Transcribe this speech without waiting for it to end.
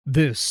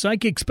This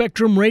Psychic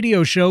Spectrum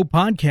Radio Show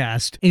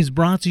podcast is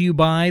brought to you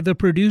by the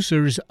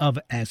producers of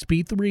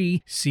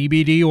SP3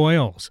 CBD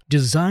oils,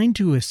 designed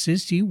to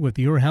assist you with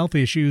your health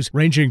issues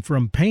ranging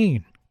from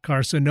pain,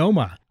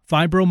 carcinoma,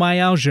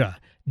 fibromyalgia,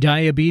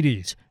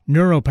 diabetes,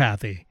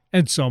 neuropathy,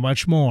 and so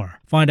much more.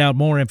 Find out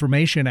more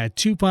information at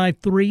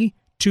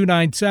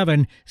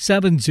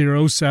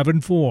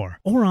 253-297-7074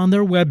 or on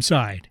their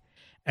website,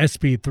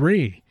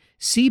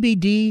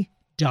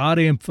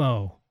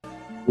 sp3cbd.info.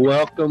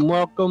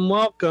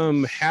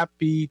 Welcome.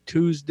 Happy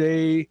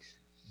Tuesday,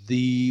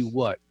 the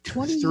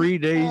 3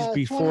 days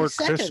before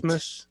 22nd.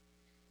 Christmas,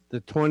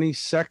 the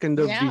 22nd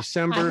of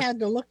December. I had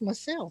to look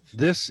myself.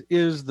 This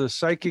is the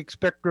Psychic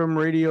Spectrum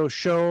Radio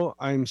Show.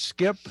 I'm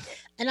Skip.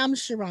 And I'm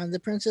Sha'ron,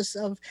 the princess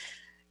of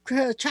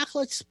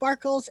chocolate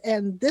sparkles,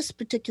 and this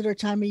particular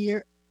time of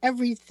year,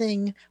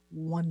 everything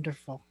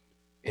wonderful.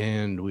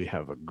 And we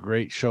have a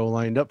great show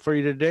lined up for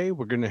you today.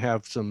 We're going to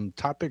have some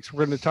topics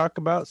we're going to talk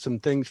about, some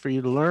things for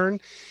you to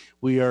learn.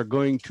 We are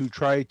going to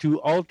try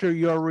to alter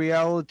your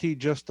reality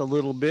just a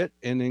little bit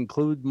and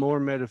include more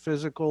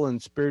metaphysical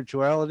and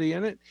spirituality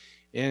in it.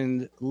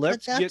 And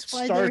let's get started. That's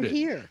why they're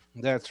here.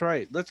 That's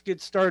right. Let's get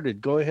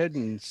started. Go ahead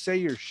and say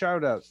your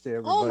shout outs to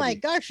everybody. Oh my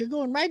gosh, you're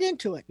going right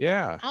into it.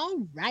 Yeah.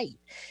 All right.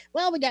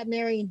 Well, we got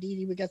Mary and Dee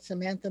Dee. We got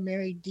Samantha,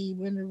 Mary, Dee,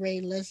 Winter,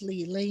 Ray,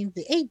 Leslie, Elaine,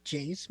 the 8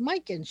 J's,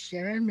 Mike and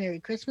Sharon. Merry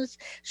Christmas.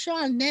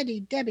 Sean,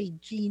 Nettie, Debbie,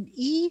 Jean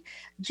E,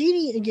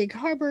 Jeannie and Gig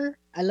Harbor.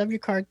 I love your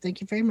card. Thank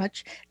you very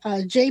much.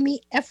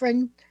 Jamie,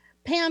 Efren,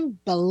 Pam,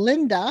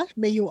 Belinda.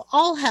 May you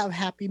all have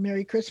happy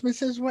Merry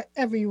Christmases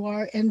wherever you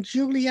are. And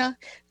Julia,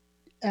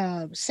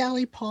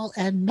 Sally, Paul,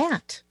 and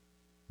Matt.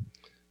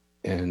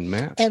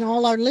 And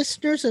all our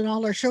listeners and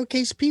all our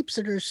showcase peeps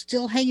that are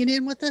still hanging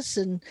in with us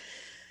and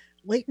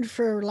waiting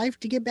for life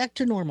to get back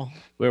to normal.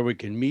 Where we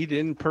can meet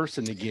in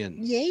person again.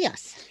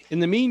 Yes. In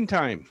the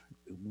meantime,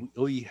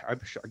 I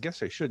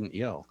guess I shouldn't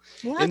yell.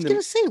 Well, I was going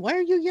to say, why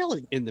are you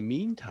yelling? In the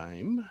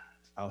meantime,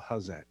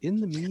 how's that? In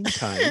the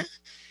meantime,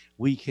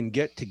 we can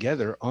get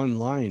together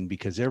online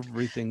because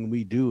everything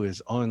we do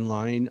is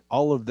online.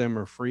 All of them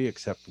are free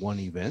except one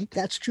event.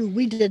 That's true.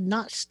 We did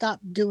not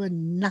stop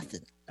doing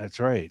nothing. That's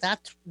right.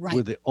 That's right.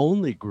 We're the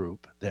only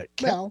group that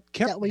kept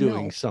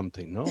doing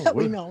something. No,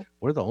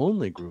 we're the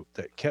only group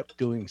that kept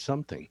doing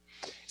something.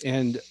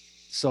 And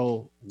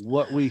so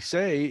what we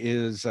say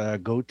is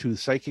go to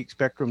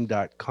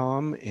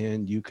psychicspectrum.com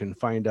and you can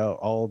find out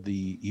all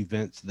the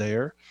events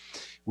there.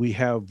 We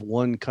have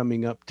one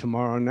coming up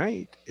tomorrow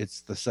night. It's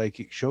the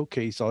Psychic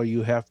Showcase. All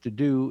you have to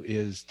do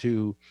is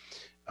to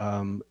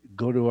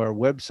go to our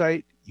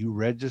website. You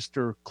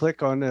register,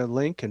 click on a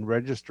link and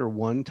register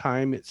one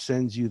time. It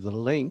sends you the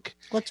link.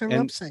 What's our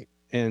website?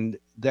 And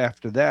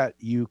after that,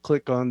 you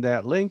click on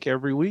that link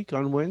every week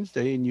on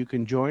Wednesday and you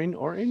can join,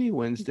 or any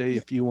Wednesday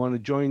if you want to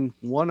join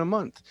one a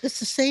month. It's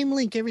the same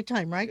link every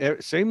time,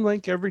 right? Same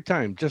link every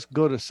time. Just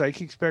go to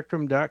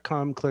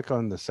psychicspectrum.com, click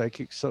on the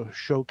Psychic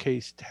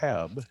Showcase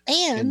tab,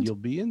 and you'll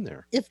be in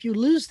there. If you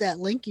lose that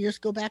link, you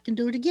just go back and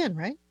do it again,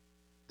 right?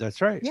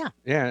 That's right.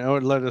 Yeah.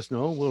 Or let us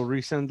know. We'll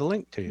resend the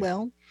link to you.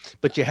 Well,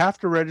 but you have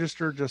to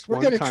register just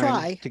one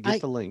time to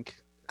get the link.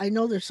 I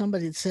know there's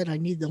somebody that said I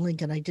need the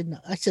link and I didn't.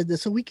 I said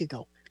this a week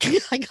ago.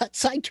 I got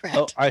sidetracked.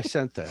 Oh, I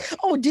sent that.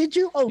 Oh, did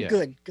you? Oh, yeah.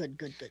 Good.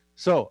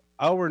 So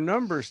our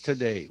numbers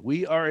today,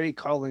 we are a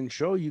call-in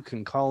show. You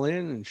can call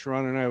in, and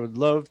Sha'ron and I would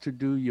love to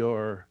do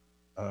your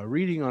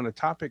reading on a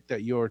topic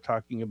that you're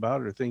talking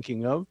about or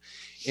thinking of.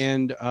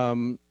 And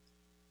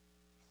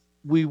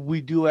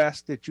we do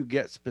ask that you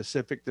get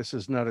specific. This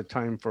is not a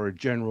time for a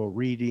general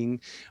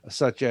reading,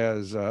 such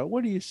as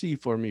what do you see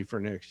for me for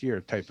next year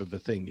type of a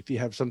thing. If you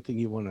have something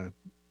you want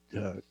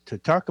to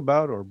talk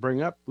about or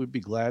bring up, we'd be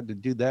glad to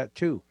do that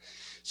too.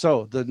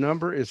 So the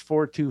number is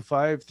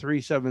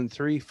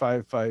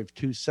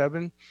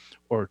 425-373-5527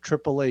 or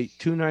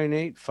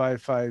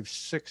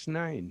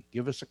 888-298-5569.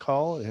 Give us a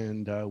call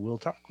and we'll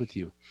talk with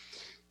you.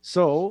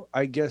 So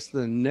I guess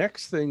the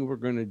next thing we're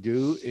going to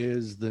do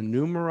is the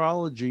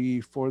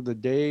numerology for the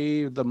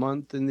day, the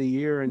month, and the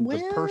year, and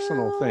the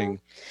personal thing.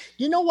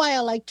 You know why I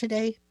like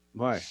today?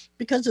 Why?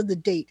 Because of the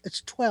date.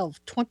 It's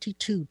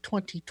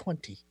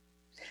 12/22/2020.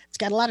 It's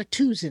got a lot of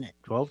twos in it.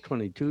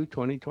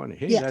 12/22/2020.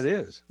 Hey, yes. That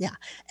is. Yeah.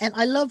 And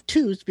I love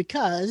twos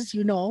because,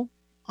 on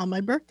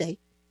my birthday,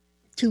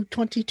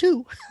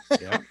 2/22.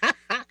 Yeah.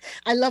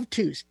 I love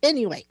twos.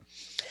 Anyway.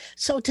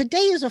 So today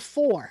is a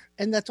 4,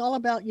 and that's all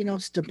about,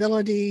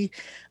 stability,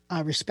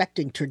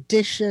 respecting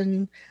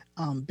tradition,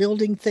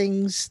 building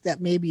things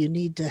that maybe you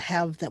need to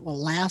have that will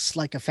last,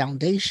 like a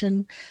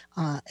foundation,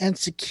 and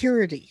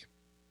security.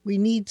 We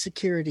need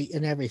security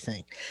in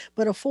everything.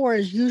 But a 4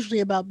 is usually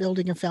about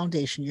building a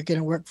foundation. You're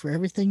going to work for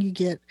everything you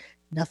get.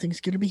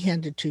 Nothing's going to be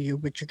handed to you,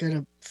 but you're going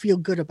to feel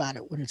good about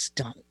it when it's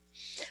done.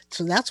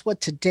 So that's what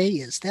today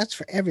is. That's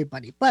for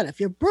everybody. But if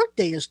your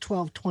birthday is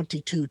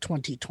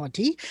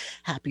 12/22/2020,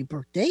 happy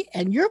birthday.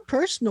 And your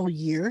personal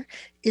year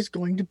is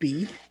going to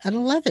be an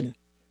 11.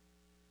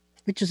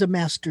 which is a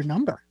master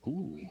number.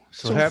 Ooh,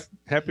 so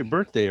happy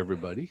birthday,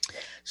 everybody.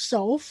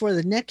 So for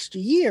the next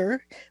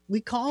year,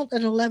 we called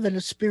an 11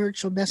 a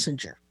spiritual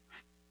messenger.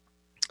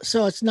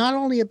 So it's not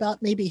only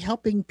about maybe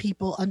helping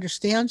people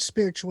understand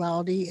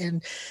spirituality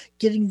and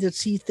getting to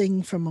see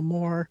things from a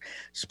more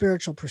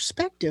spiritual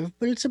perspective,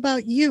 but it's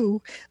about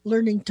you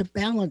learning to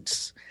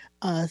balance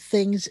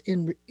things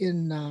in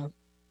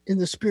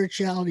the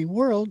spirituality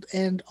world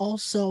and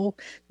also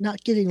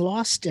not getting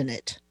lost in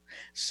it.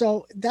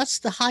 So that's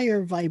the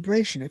higher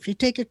vibration. If you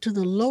take it to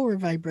the lower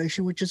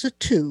vibration, which is a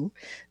 2,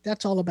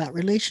 that's all about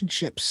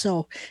relationships.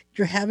 So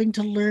you're having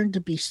to learn to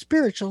be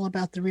spiritual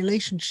about the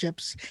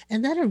relationships,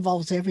 and that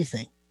involves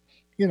everything.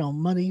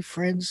 Money,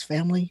 friends,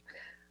 family,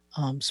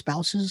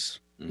 spouses,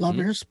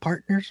 lovers,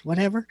 partners,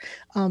 whatever.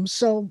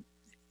 So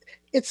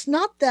it's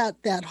not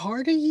that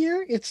hard a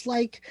year. It's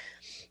like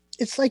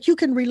you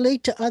can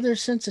relate to other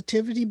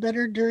sensitivity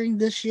better during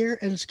this year,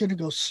 and it's going to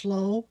go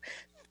slow.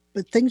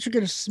 But things are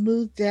going to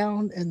smooth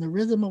down and the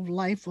rhythm of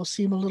life will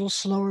seem a little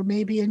slower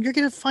maybe. And you're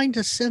going to find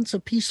a sense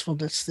of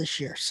peacefulness this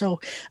year.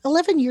 So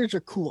 11 years are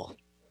cool.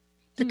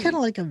 They're kind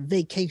of like a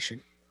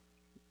vacation.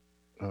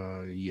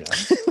 Yeah.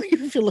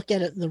 If you look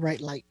at it in the right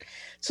light.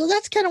 So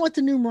that's kind of what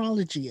the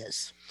numerology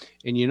is.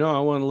 And I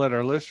want to let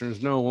our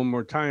listeners know one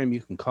more time,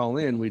 you can call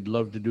in. We'd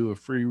love to do a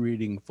free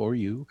reading for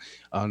you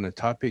on a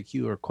topic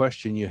or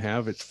question you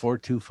have. It's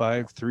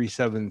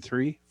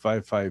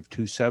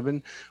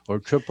 425-373-5527 or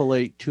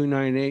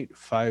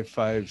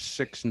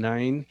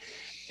 888-298-5569.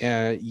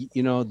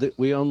 That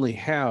we only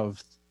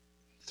have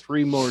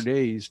 3 more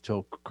days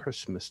till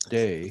Christmas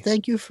Day.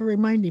 Thank you for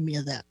reminding me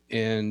of that.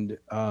 And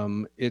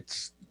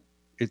it's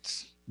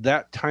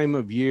that time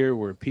of year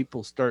where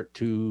people start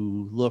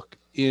to look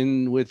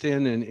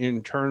within and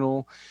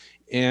internal,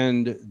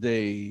 and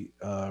they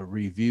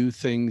review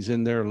things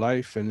in their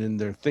life and in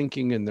their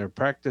thinking and their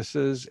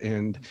practices.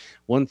 And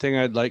one thing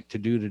I'd like to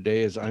do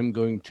today is I'm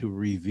going to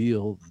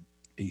reveal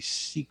a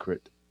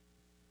secret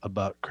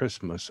about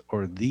Christmas,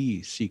 or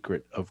the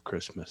secret of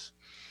Christmas,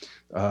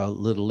 a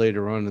little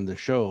later on in the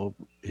show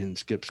in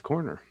Skip's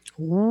Corner.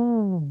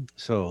 Ooh.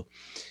 So,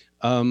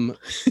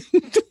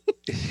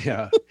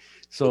 yeah.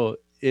 So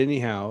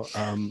anyhow,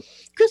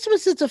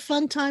 Christmas is a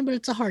fun time, but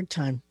it's a hard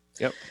time.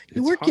 Yep.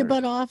 You work your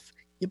butt off.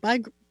 You buy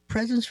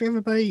presents for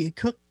everybody. You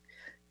cook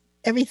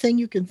everything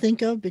you can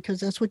think of because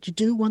that's what you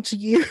do once a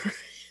year.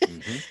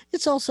 Mm-hmm.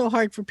 It's also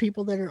hard for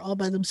people that are all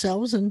by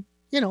themselves. And,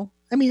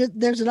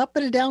 there's an up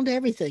and a down to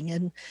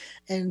everything.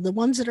 And the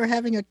ones that are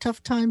having a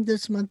tough time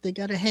this month, they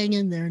got to hang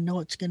in there and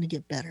know it's going to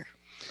get better.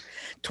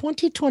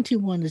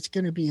 2021 is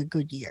going to be a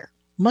good year.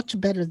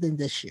 Much better than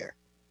this year.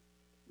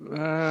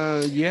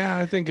 Yeah,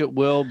 I think it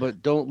will,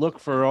 but don't look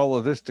for all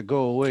of this to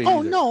go away.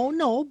 Oh, either.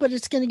 No, but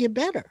it's going to get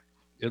better.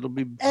 It'll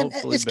be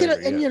hopefully it's better.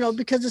 And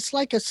because it's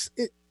like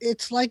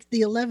it's like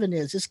the 11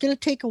 is. It's going to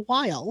take a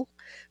while,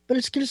 but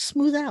it's going to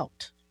smooth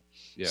out.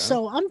 Yeah.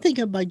 So I'm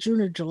thinking by June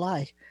or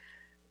July,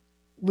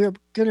 we're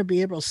going to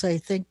be able to say,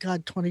 thank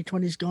God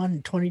 2020 is gone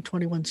and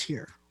 2021's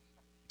here.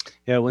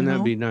 Yeah, wouldn't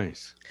that be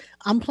nice?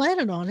 I'm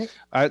planning on it.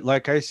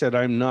 Like I said,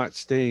 I'm not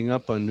staying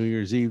up on New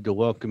Year's Eve to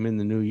welcome in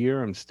the new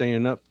year. I'm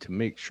staying up to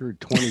make sure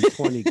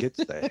 2020 gets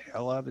the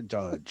hell out of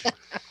Dodge. But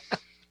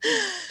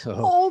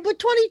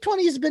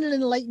 2020 has been an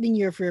enlightening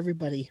year for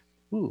everybody.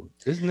 Ooh,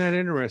 isn't that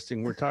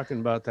interesting? We're talking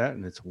about that,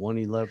 and it's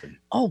 111.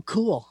 Oh,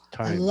 cool.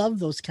 I love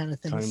those kind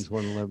of things. Times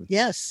 111.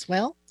 Yes,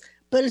 well,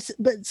 but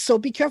so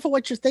be careful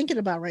what you're thinking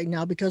about right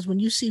now, because when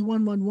you see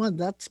 111,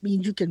 that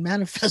means you can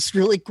manifest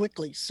really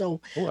quickly.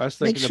 So I was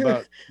thinking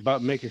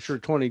about making sure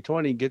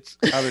 2020 gets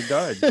out of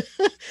Dodge.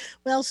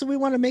 Well, so we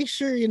want to make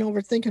sure,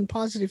 we're thinking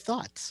positive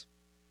thoughts.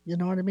 You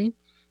know what I mean?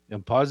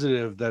 And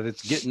positive that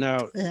it's getting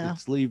out,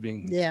 it's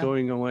leaving, it's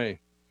going away.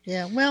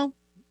 Yeah, well,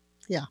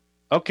 yeah.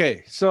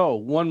 Okay, so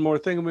one more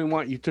thing we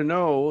want you to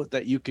know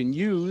that you can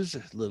use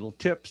little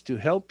tips to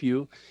help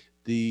you.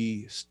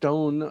 The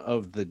stone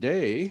of the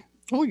day.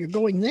 Oh, you're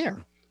going there.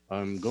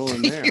 I'm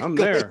going there.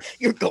 There.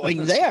 You're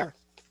going there.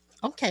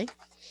 Okay.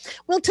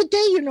 Well, today,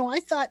 I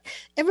thought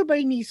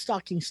everybody needs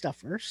stocking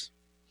stuffers.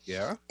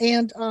 Yeah.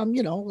 And,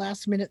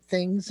 last minute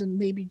things, and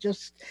maybe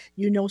just,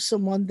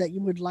 someone that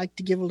you would like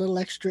to give a little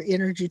extra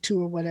energy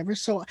to or whatever.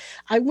 So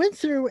I went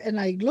through and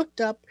I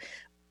looked up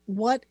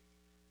what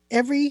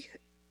every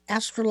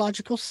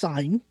astrological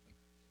sign,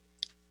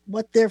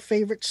 what their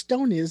favorite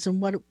stone is and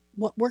what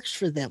works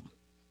for them.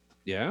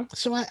 Yeah.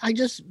 So I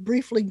just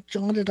briefly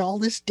jotted all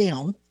this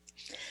down.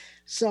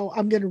 So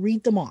I'm going to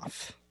read them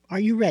off. Are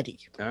you ready?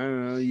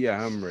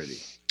 Yeah, I'm ready.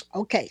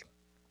 Okay.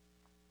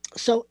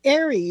 So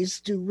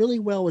Aries do really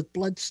well with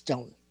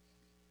bloodstone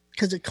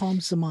because it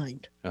calms the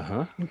mind.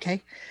 Uh-huh.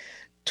 Okay.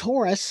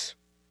 Taurus,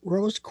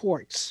 rose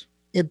quartz.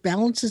 It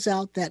balances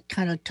out that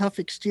kind of tough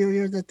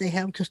exterior that they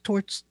have, because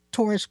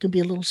Taurus can be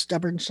a little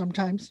stubborn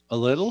sometimes. A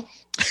little?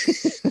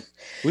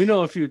 We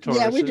know a few Tauruses.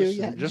 Yeah, we do.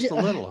 Yeah. Just a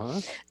little,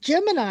 huh?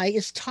 Gemini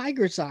is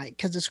tiger's eye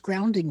because it's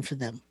grounding for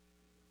them.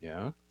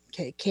 Yeah.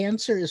 Okay.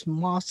 Cancer is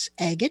moss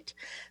agate,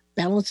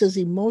 balances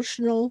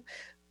emotional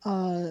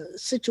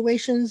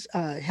situations,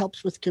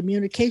 helps with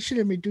communication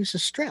and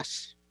reduces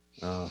stress.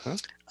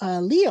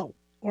 Leo,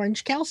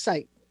 orange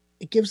calcite.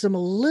 It gives them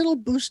a little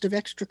boost of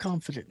extra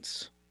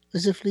confidence,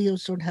 as if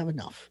Leos don't have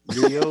enough.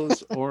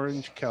 Leo's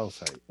orange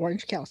calcite.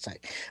 Orange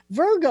calcite.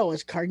 Virgo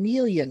is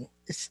carnelian.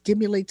 It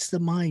stimulates the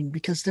mind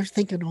because they're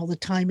thinking all the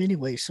time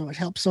anyway, so it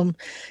helps them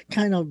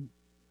kind of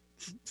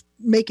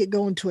make it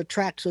go into a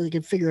track so they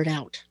can figure it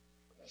out.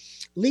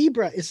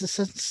 Libra is the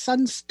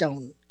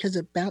sunstone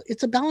because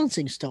it's a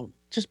balancing stone.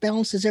 Just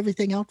balances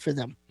everything out for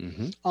them.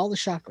 All the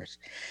chakras.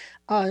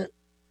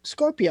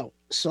 Scorpio,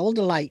 soul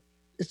delight.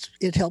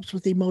 It helps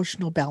with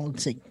emotional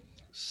balancing.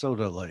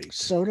 Soda light.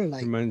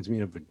 Reminds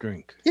me of a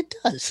drink. It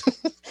does.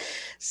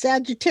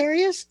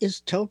 Sagittarius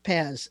is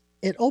topaz.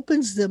 It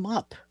opens them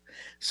up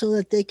so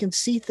that they can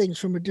see things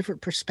from a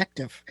different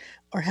perspective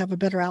or have a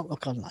better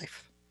outlook on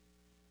life,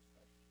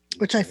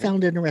 which I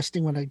found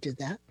interesting when I did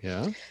that.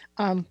 Yeah.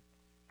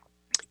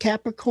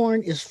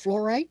 Capricorn is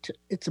fluorite.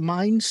 It's a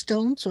mind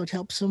stone, so it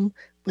helps them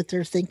with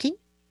their thinking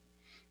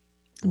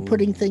and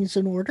putting things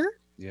in order.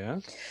 Yeah.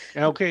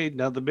 Okay,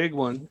 now the big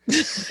one.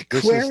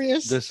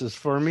 Aquarius. This is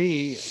for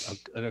me,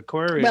 an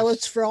Aquarius. Well,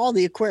 it's for all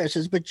the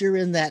Aquariuses, but you're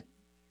in that.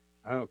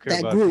 I don't care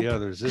about the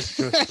others. This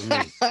is just for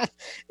me.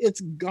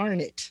 It's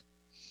garnet.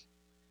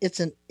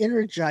 It's an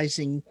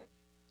energizing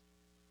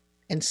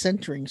and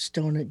centering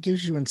stone. It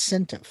gives you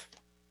incentive.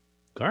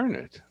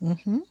 Garnet?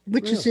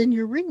 Which is in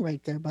your ring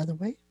right there, by the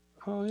way.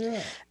 Oh,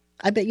 yeah.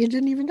 I bet you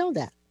didn't even know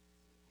that.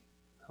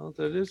 Oh,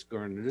 that is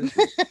garnet, isn't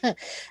it?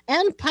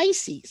 And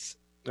Pisces.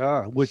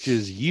 Which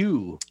is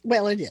you.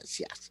 Well, it is,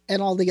 yes.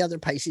 And all the other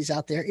Pisces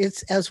out there.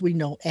 It's, as we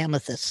know,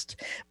 amethyst.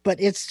 But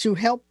it's to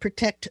help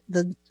protect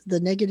the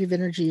negative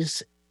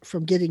energies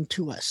from getting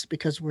to us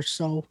because we're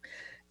so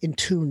in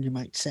tune, you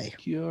might say.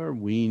 You're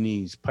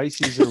weenies.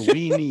 Pisces are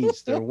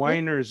weenies. They're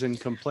whiners and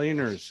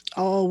complainers.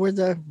 Oh, we're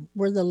the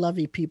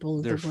lovey people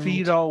of their the world.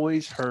 Feet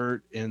always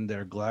hurt and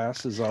their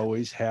glass is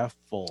always half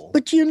full.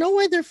 But do you know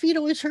why their feet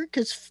always hurt?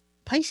 Because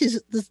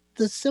Pisces,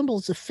 the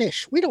symbol's a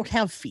fish. We don't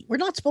have feet. We're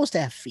not supposed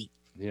to have feet.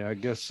 Yeah, I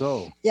guess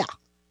so. Yeah.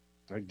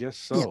 I guess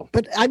so. Yeah,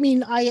 but I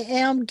mean, I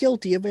am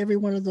guilty of every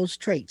one of those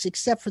traits,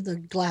 except for the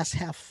glass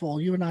half full.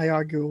 You and I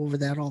argue over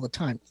that all the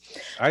time.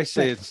 I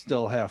say it's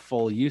still half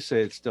full. You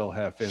say it's still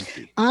half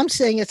empty. I'm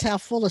saying it's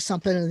half full of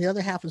something, and the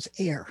other half is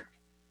air.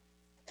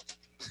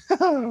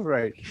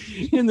 Right.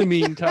 In the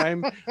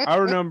meantime,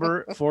 our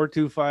number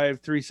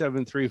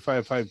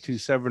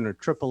 425-373-5527 or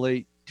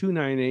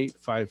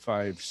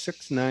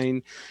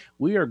 888-298-5569.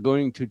 We are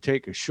going to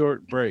take a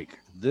short break.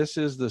 This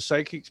is the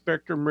Psychic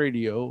Spectrum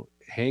Radio.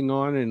 Hang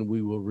on and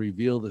we will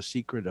reveal the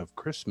secret of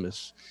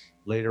Christmas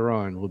later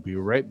on. We'll be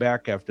right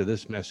back after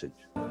this message.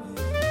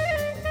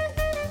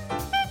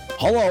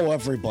 Hello,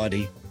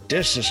 everybody.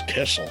 This is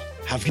Kissel.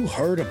 Have you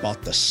heard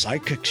about the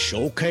Psychic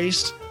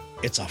Showcase?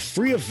 It's a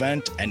free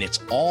event and it's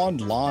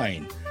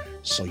online,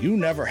 so you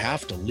never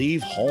have to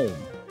leave home.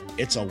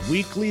 It's a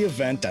weekly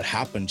event that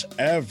happens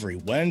every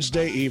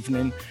Wednesday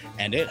evening,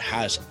 and it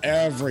has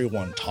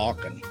everyone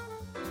talking.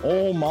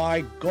 Oh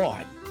my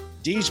God,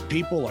 these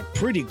people are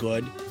pretty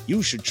good.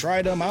 You should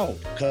try them out,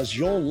 because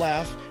you'll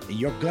laugh and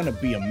you're going to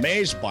be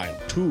amazed by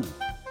them too.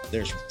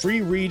 There's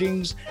free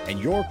readings and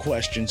your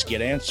questions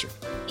get answered.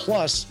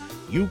 Plus,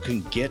 you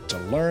can get to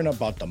learn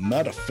about the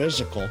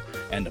metaphysical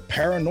and the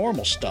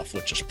paranormal stuff,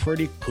 which is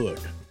pretty good.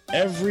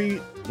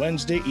 Every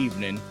Wednesday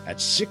evening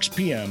at 6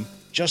 p.m.,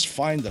 just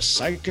find the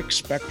Psychic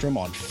Spectrum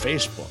on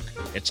Facebook.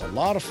 It's a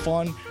lot of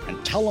fun,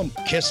 and tell them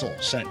Kissel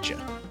sent you.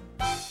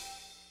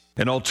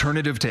 An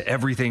alternative to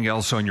everything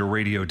else on your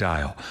radio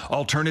dial.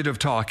 Alternative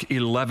Talk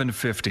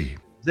 1150.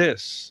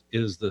 This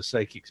is the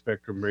Psychic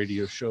Spectrum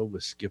Radio Show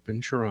with Skip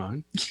and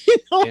Sha'ron.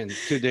 And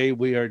today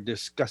we are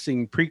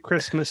discussing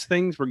pre-Christmas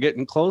things. We're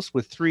getting close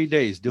with 3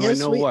 days. I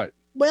know what?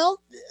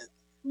 Well,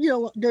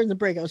 during the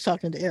break, I was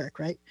talking to Eric,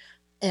 right?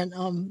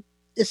 And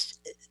it's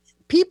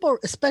people,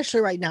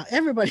 especially right now,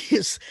 everybody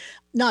is,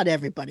 not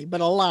everybody,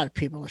 but a lot of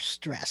people are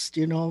stressed,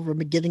 over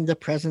getting the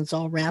presents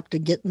all wrapped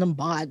and getting them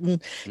bought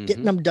and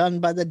getting them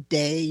done by the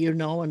day,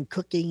 and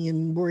cooking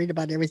and worried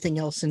about everything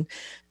else.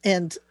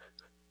 And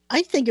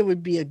I think it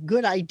would be a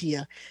good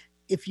idea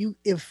if we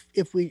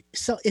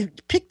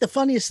pick the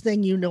funniest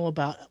thing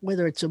about,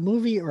 whether it's a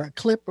movie or a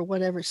clip or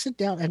whatever, sit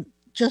down and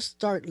just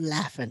start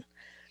laughing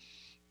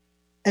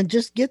and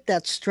just get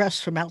that stress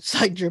from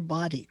outside your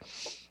body.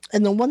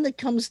 And the one that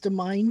comes to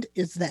mind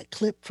is that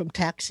clip from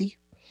Taxi,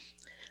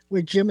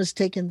 where Jim has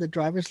taken the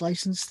driver's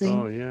license thing.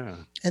 Oh, yeah.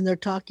 And they're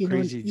talking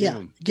Crazy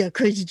Jim. Yeah,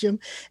 Crazy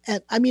Jim.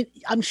 And I mean,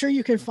 I'm sure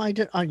you can find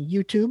it on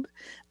YouTube.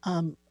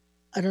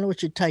 I don't know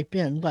what you type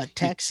in, but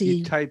Taxi.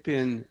 You type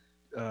in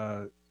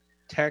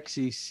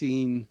taxi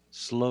scene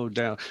slow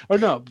down. Or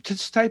no,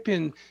 just type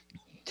in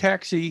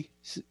taxi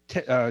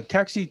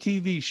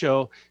TV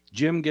show.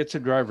 Jim gets a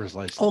driver's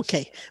license.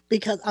 Okay,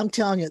 because I'm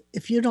telling you,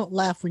 if you don't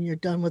laugh when you're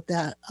done with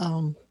that,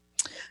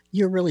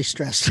 you're really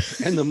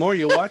stressed. And the more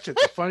you watch it,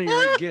 the funnier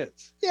it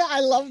gets. Yeah, I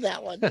love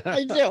that one.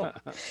 I do.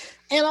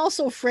 And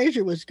also,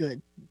 Frasier was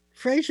good.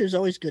 Frasier's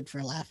always good for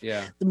a laugh.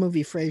 Yeah. The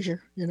movie Frasier,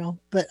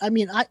 But I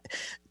mean,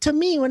 to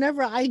me,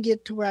 whenever I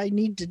get to where I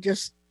need to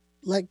just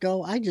let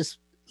go, I just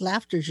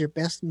Laughter's your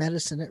best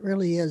medicine. It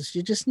really is.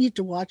 You just need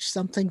to watch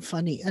something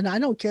funny. And I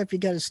don't care if you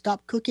got to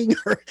stop cooking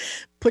or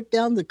put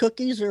down the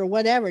cookies or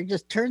whatever.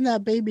 Just turn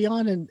that baby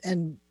on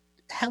and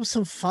have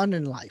some fun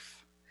in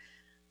life.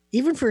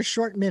 Even for a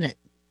short minute.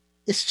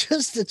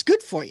 It's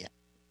good for you.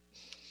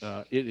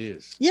 It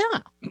is. Yeah.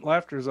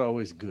 Laughter is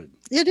always good.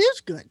 It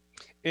is good.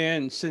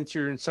 And since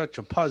you're in such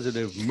a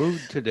positive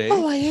mood today.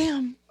 Oh, I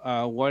am.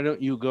 Why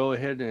don't you go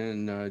ahead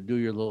and do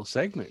your little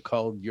segment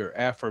called your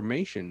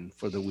affirmation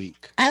for the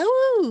week?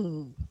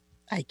 Oh,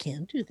 I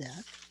can do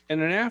that.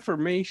 And an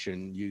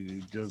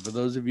affirmation, for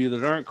those of you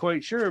that aren't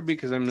quite sure,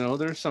 because I know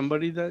there's some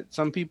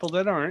people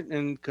that aren't,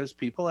 and because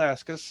people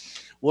ask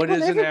us, what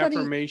is an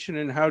affirmation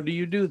and how do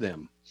you do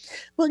them?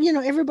 Well,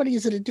 everybody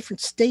is at a different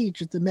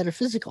stage of the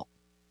metaphysical.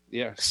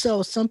 Yes.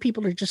 So some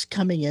people are just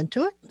coming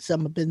into it.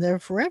 Some have been there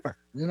forever,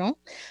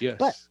 Yes.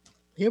 But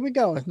here we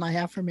go with my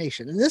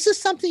affirmation. And this is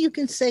something you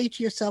can say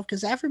to yourself,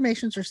 because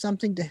affirmations are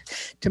something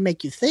to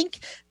make you think,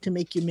 to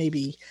make you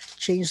maybe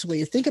change the way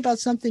you think about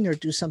something or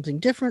do something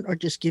different or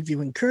just give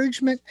you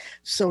encouragement.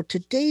 So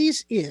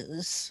today's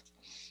is,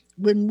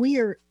 when we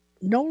are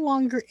no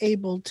longer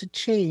able to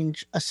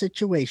change a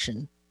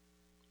situation,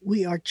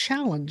 we are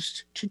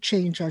challenged to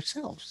change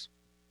ourselves.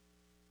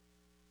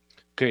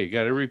 Okay, you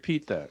got to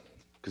repeat that.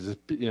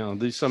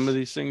 Because some of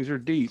these things are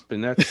deep,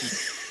 and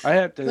that's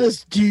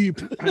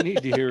deep. I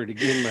need to hear it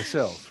again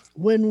myself.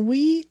 When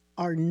we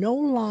are no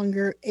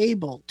longer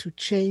able to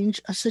change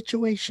a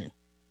situation,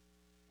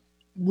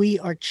 we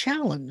are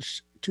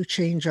challenged to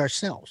change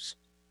ourselves.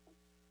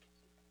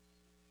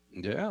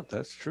 Yeah,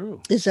 that's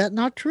true. Is that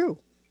not true?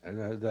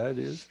 That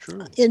is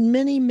true. In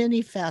many,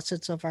 many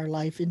facets of our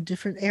life, in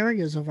different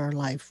areas of our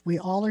life, we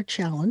all are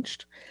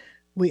challenged.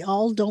 We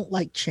all don't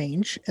like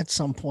change at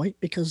some point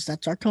because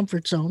that's our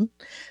comfort zone.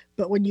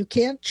 But when you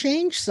can't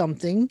change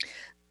something,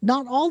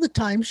 not all the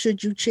time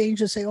should you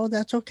change and say, oh,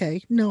 that's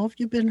okay. No, if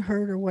you've been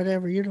hurt or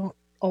whatever, you don't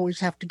always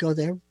have to go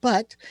there.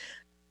 But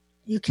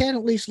you can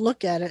at least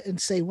look at it and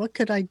say, what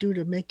could I do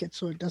to make it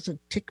so it doesn't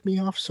tick me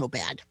off so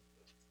bad?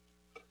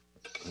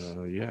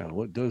 Yeah,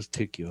 what does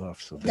tick you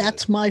off so bad?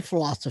 That's my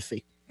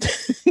philosophy.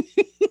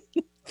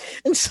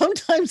 And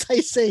sometimes I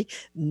say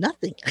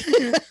nothing,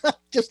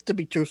 just to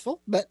be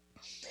truthful. But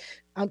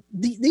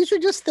these are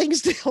just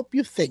things to help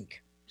you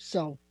think.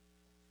 So,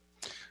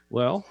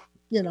 well,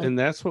 and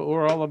that's what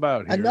we're all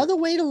about here. Another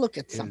way to look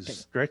at something.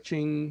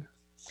 Stretching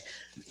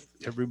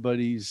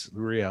everybody's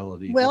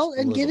reality. Well,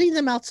 and getting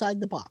them outside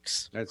the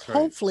box. That's right.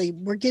 Hopefully,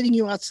 we're getting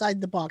you outside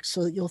the box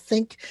so that you'll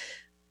think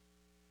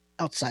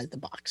outside the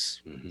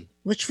box,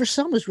 which for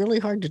some is really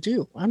hard to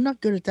do. I'm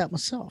not good at that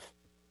myself.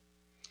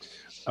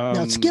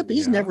 Now, Skip,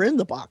 he's never in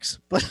the box,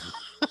 but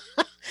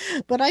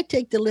I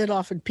take the lid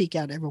off and peek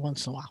out every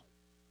once in a while.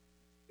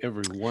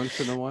 Every once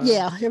in a while?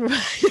 Yeah,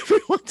 every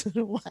once in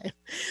a while.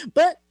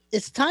 But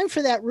it's time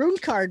for that rune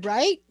card,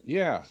 right?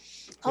 Yeah.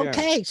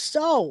 Okay,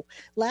 so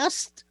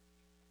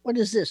what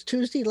is this,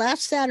 Tuesday?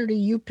 Last Saturday,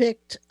 you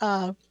picked,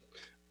 what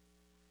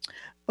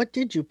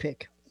did you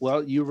pick?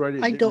 Well, you wrote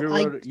it. I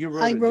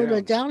wrote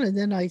it down and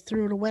then I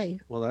threw it away.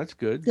 Well, that's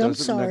good. I'm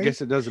sorry. I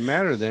guess it doesn't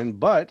matter then,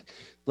 but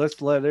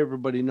let's let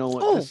everybody know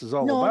what this is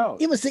all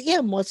about. It was the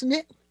M, wasn't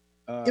it?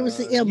 It was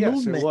the M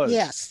movement. It was.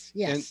 Yes.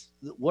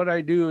 And what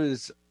I do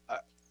is,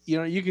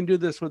 you can do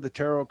this with a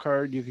tarot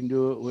card. You can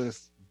do it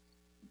with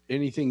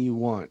anything you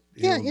want.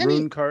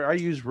 Rune card. I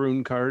use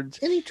rune cards.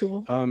 Any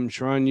tool.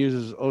 Sha'ron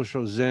uses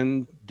Osho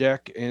Zen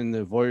deck and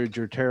the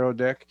Voyager Tarot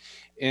deck.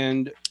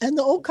 And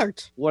the old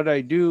cards. What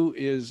I do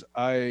is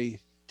I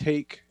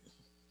take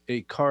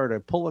a card, I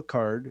pull a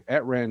card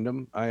at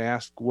random. I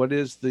ask, what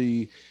is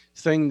the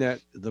thing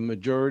that the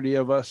majority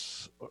of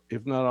us,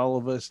 if not all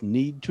of us,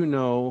 need to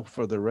know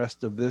for the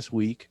rest of this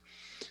week?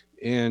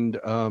 And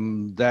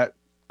that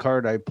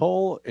card I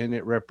pull, and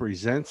it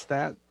represents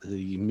the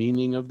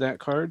meaning of that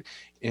card.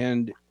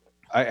 And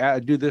I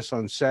do this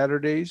on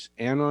Saturdays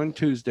and on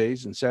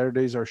Tuesdays. And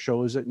Saturdays our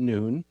show is at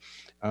noon,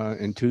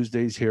 and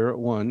Tuesdays here at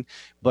 1.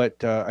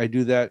 But I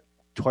do that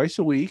twice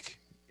a week.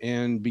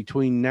 And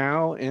between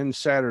now and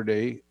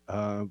Saturday,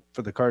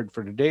 for the card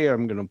for today,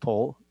 I'm going to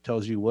pull,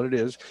 tells you what it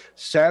is.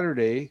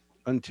 Saturday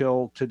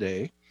until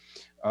today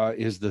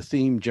is the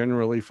theme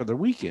generally for the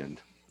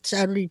weekend.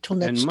 Saturday till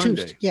next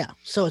Tuesday. Yeah.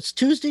 So it's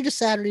Tuesday to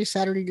Saturday,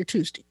 Saturday to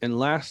Tuesday. And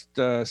last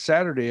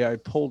Saturday, I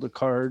pulled a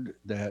card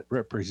that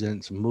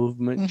represents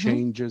movement,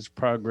 changes,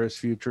 progress,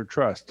 future,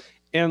 trust.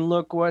 And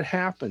look what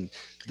happened.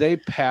 They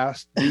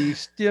passed the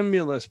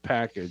stimulus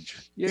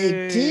package. Yay.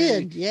 They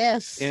did,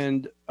 yes.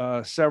 And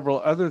several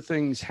other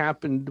things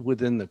happened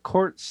within the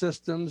court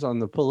systems, on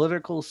the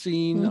political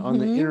scene, on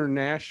the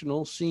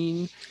international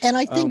scene, and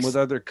I think with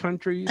other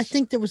countries. I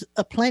think there was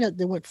a planet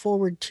that went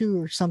forward too,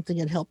 or something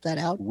that helped that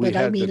out. We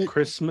had the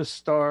Christmas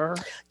star.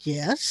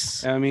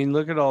 Yes. I mean,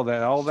 look at all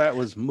that. All that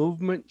was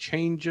movement,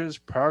 changes,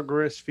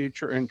 progress,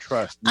 future, and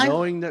trust.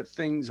 Knowing that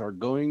things are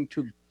going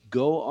to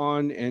go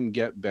on and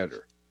get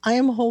better. I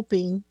am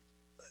hoping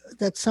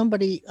that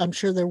somebody, I'm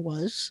sure there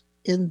was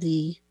in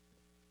the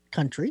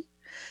country,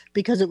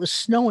 because it was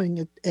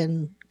snowing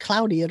and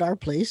cloudy at our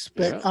place.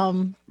 But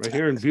right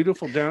here in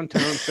beautiful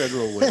downtown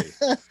Federal Way.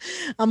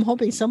 I'm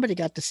hoping somebody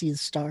got to see the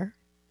star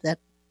that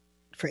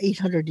for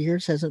 800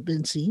 years hasn't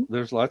been seen.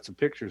 There's lots of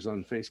pictures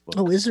on Facebook.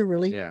 Oh, is there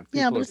really? Yeah,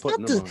 but it's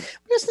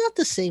not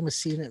the same as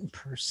seeing it in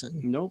person.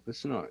 Nope,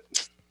 it's not.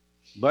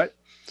 But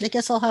I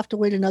guess I'll have to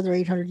wait another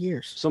 800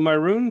 years. So my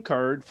rune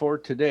card for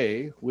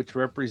today, which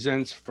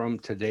represents from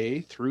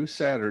today through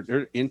Saturday,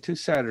 or into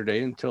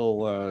Saturday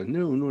until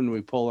noon when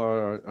we pull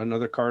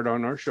another card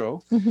on our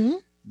show. Mm-hmm.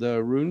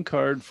 The rune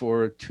card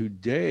for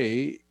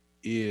today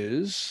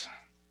is,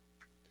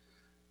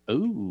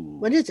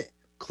 what is it?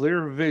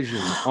 Clear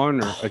vision,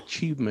 honor,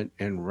 achievement,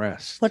 and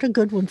rest. What a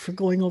good one for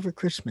going over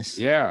Christmas.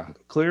 Yeah,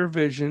 clear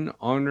vision,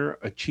 honor,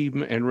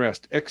 achievement, and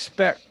rest.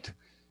 Expect.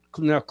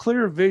 Now,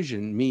 clear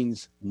vision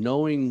means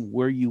knowing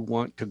where you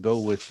want to go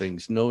with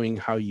things, knowing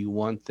how you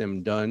want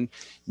them done,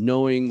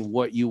 knowing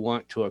what you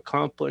want to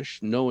accomplish,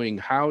 knowing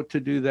how to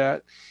do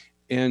that,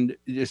 and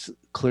just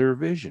clear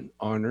vision,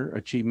 honor,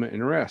 achievement,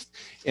 and rest.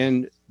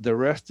 And the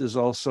rest is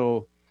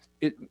also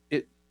it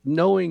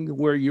knowing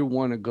where you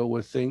want to go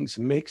with things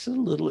makes it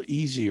a little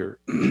easier.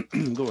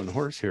 Going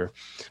horse here,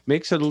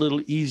 makes it a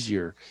little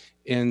easier.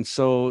 And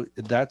so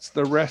that's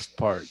the rest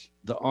part.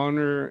 The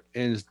honor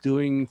is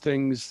doing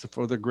things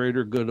for the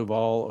greater good of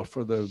all,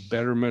 for the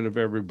betterment of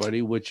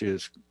everybody, which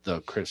is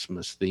the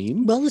Christmas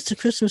theme. Well, it's the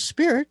Christmas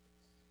spirit.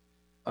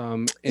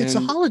 It's a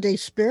holiday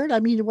spirit. I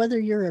mean, whether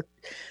you're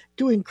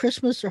doing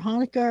Christmas or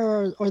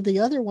Hanukkah or the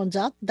other ones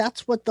out,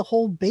 that's what the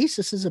whole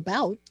basis is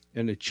about.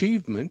 And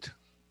achievement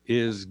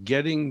is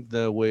getting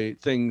the way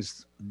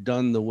things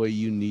done the way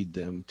you need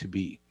them to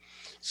be.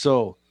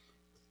 So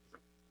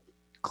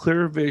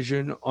clear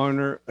vision,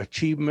 honor,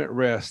 achievement,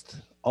 rest,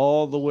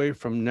 all the way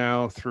from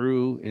now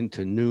through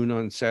into noon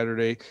on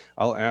Saturday.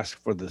 I'll ask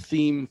for the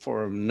theme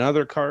for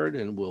another card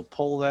and we'll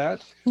pull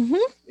that. Mm-hmm.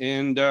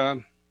 And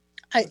I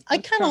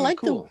kind of like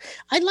cool.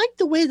 I like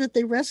the way that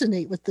they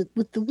resonate with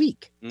the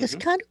week. Mm-hmm. It's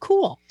kind of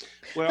cool.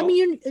 Well,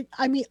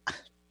 I mean,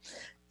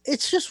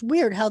 it's just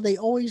weird how they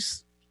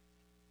always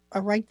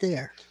are right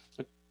there.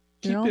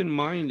 Keep in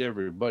mind,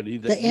 everybody,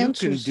 that you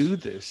can do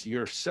this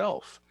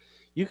yourself.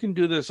 You can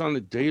do this on a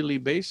daily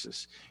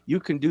basis. You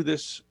can do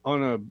this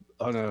on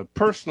a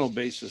personal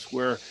basis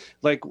where,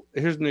 like,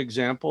 here's an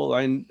example.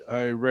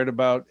 I read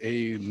about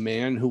a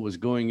man who was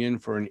going in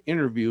for an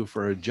interview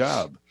for a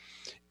job,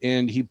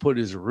 and he put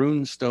his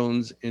rune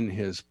stones in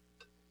his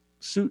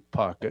suit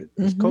pocket,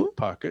 his coat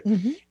pocket,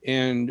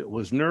 and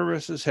was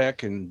nervous as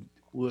heck and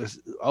was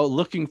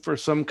looking for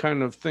some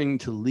kind of thing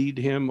to lead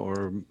him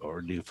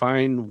or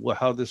define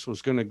how this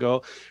was going to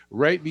go.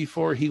 Right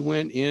before he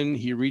went in,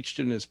 he reached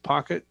in his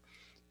pocket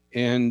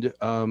and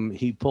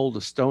he pulled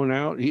a stone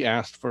out. He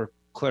asked for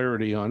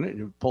clarity on it.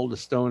 He pulled a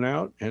stone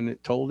out and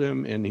it told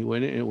him, and he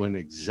went in. It went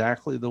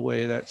exactly the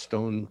way that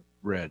stone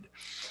read.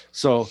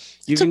 So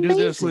you can do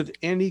this with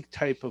any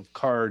type of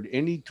card,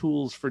 any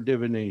tools for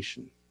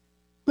divination.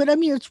 But I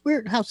mean, it's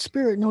weird how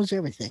spirit knows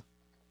everything.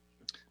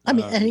 I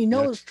mean, and he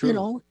knows,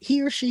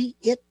 he or she,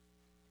 it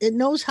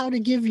knows how to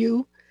give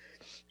you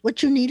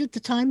what you need at the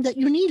time that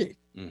you need it.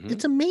 Mm-hmm.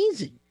 It's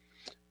amazing.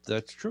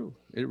 That's true.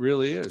 It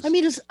really is. I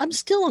mean, I'm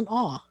still in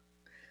awe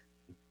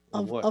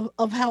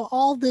of how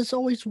all this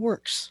always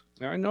works.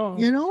 I know.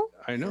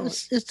 I know.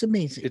 It's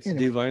amazing. It's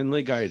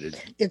divinely guided.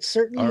 It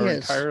certainly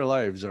is. Our entire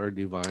lives are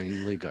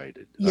divinely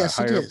guided. Yes,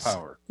 a higher it is.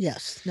 Power.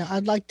 Yes. Now,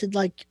 I'd like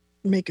to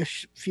make a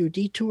few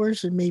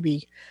detours and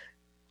maybe.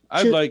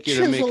 I'd like you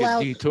to make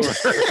a detour.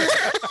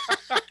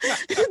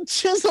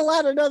 Chisel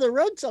out another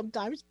road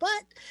sometimes, but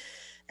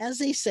as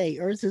they say,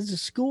 Earth is a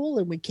school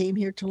and we came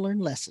here to learn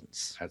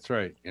lessons. That's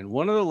right. And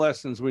one of the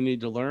lessons we need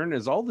to learn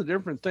is all the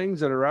different things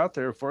that are out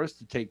there for us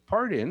to take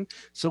part in.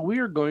 So we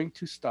are going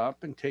to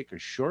stop and take a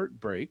short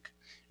break.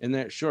 And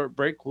that short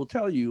break will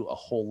tell you a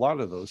whole lot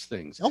of those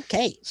things.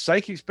 Okay.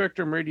 Psychic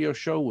Spectrum Radio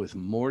Show with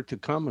more to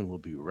come, and we'll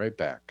be right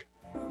back.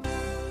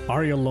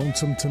 Are you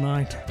lonesome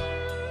tonight?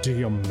 Do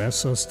you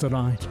miss us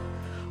tonight?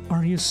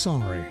 Are you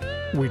sorry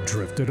we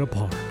drifted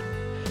apart?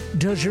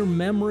 Does your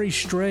memory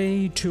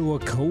stray to a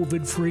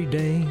COVID-free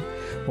day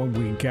when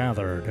we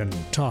gathered and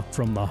talked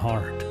from the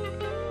heart?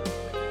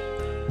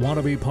 Want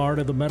to be part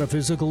of the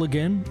metaphysical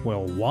again?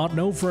 Well, want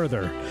no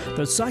further.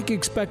 The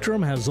Psychic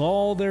Spectrum has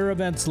all their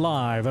events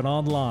live and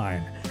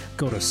online.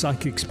 Go to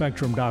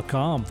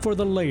psychicspectrum.com for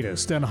the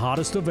latest and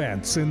hottest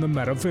events in the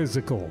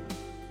metaphysical.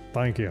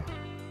 Thank you.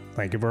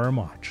 Thank you very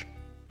much.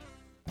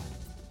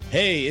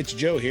 Hey, it's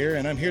Joe here,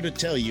 and I'm here to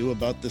tell you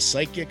about the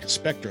Psychic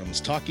Spectrum's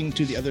Talking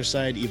to the Other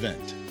Side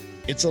event.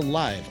 It's a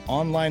live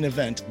online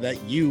event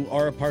that you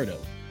are a part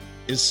of.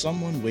 Is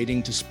someone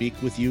waiting to speak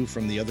with you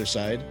from the other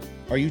side?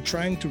 Are you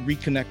trying to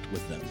reconnect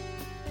with them?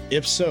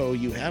 If so,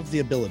 you have the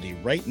ability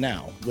right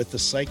now with the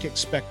Psychic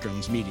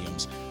Spectrum's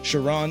mediums,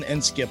 Sha'ron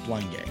and Skip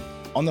Langang.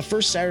 On the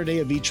first Saturday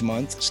of each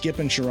month, Skip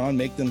and Sha'ron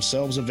make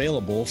themselves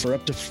available for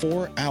up to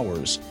 4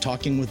 hours,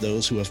 talking with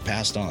those who have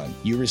passed on.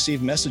 You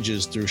receive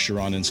messages through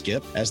Sha'ron and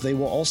Skip, as they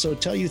will also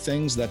tell you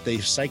things that they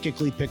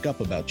psychically pick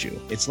up about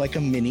you. It's like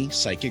a mini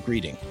psychic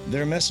reading.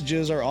 Their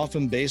messages are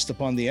often based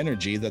upon the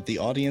energy that the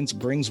audience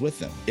brings with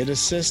them. It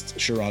assists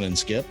Sha'ron and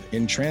Skip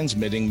in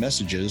transmitting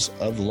messages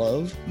of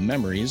love,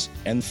 memories,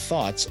 and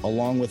thoughts,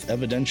 along with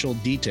evidential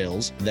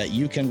details that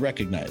you can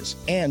recognize.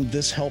 And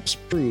this helps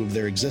prove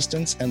their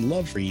existence and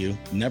love for you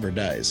never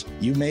dies.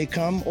 You may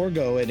come or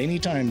go at any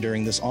time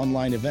during this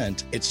online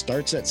event. It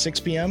starts at 6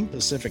 p.m.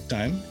 Pacific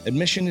time.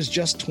 Admission is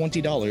just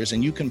 $20,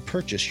 and you can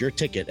purchase your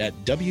ticket at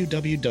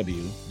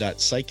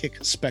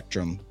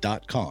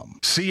www.psychicspectrum.com.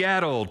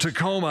 Seattle,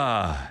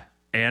 Tacoma,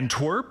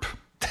 Antwerp.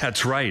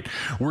 That's right.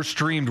 We're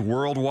streamed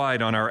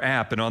worldwide on our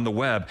app and on the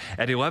web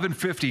at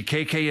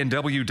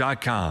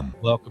 1150kknw.com.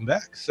 Welcome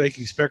back.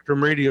 Psychic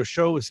Spectrum Radio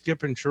Show with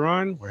Skip and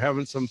Sha'ron. We're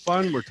having some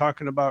fun. We're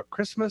talking about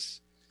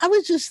Christmas. I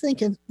was just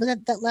thinking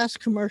that last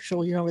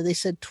commercial, where they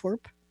said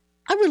twerp.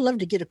 I would love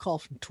to get a call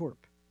from twerp.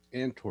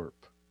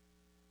 Antwerp.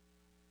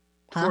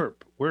 Huh? Twerp.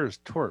 Where's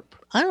twerp?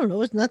 I don't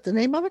know. Isn't that the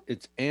name of it?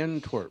 It's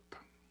Antwerp.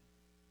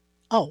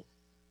 Oh.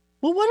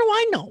 Well, what do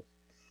I know?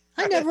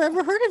 I never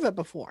ever heard of it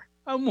before.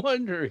 I'm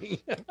wondering.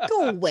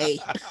 Go away.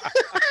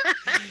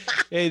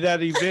 Hey,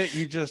 that event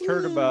you just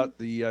heard about,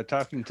 the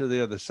Talking to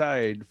the Other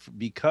Side,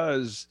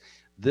 because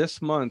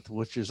this month,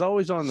 which is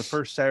always on the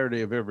first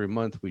Saturday of every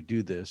month, we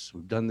do this.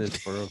 We've done this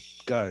for,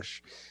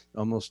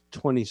 almost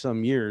 20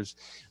 some years.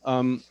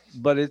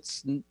 But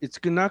it's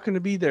not going to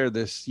be there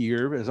this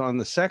year as on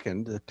the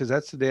 2nd, because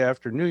that's the day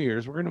after New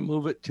Year's. We're going to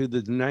move it to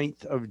the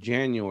 9th of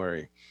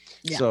January.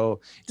 Yeah. So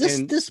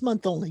this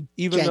month only.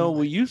 Even January. though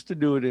we used to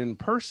do it in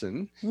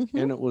person,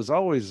 and it was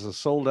always a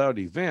sold out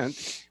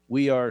event,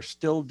 we are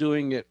still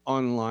doing it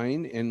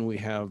online, and we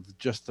have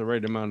just the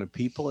right amount of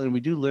people, and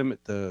we do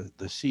limit the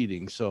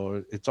seating,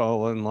 so it's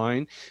all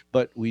online,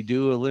 but we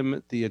do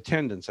limit the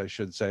attendance, I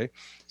should say.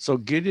 So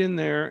get in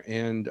there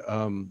and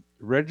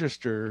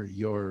register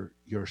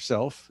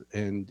yourself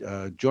and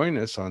join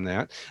us on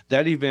that.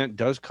 That event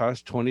does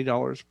cost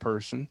 $20 per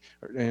person,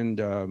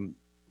 and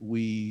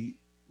we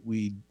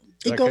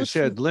like I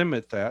said,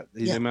 limit the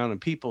amount of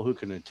people who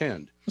can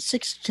attend.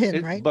 6 to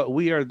 10, right? But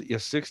we are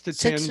 6 to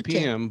 10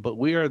 p.m. But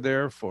we are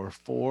there for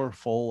 4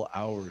 full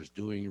hours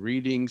doing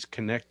readings,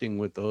 connecting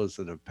with those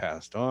that have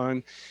passed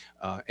on,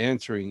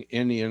 answering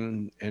any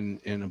and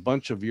a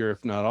bunch of your,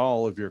 if not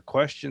all of your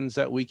questions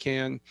that we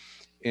can.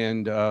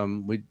 And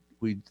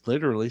we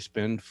literally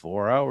spend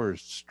 4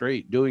 hours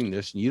straight doing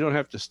this. And you don't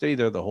have to stay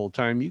there the whole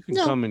time. You can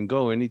come and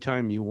go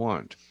anytime you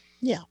want.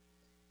 Yeah.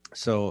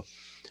 So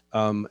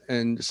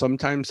and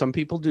sometimes some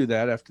people do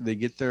that after they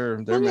get their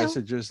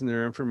messages and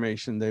their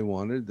information they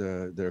wanted,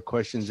 their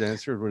questions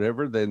answered,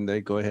 whatever, then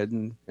they go ahead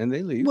and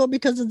they leave. Well,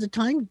 because of the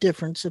time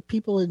difference of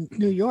people in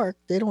New York,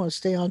 they don't want to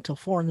stay on until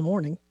 4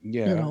 a.m.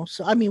 Yeah.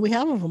 So, we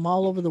have them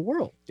all over the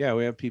world. Yeah.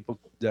 We have people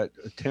that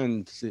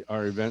attend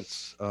our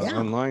events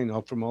online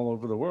from all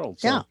over the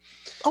world. So. Yeah.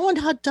 Oh, and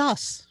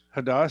Hadass.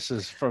 Hadass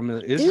is from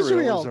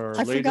Israel. Our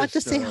I forgot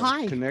to say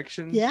hi.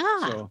 Connection. Yeah.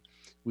 So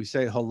we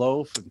say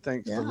hello and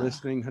thanks for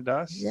listening,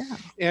 Hadass. Yeah.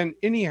 And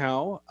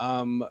anyhow,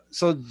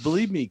 so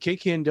believe me,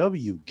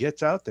 KKNW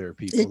gets out there,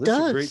 people. It's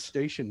a great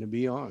station to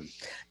be on.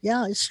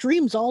 Yeah, it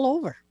streams all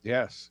over.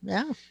 Yes.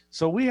 Yeah.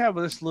 So we have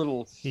this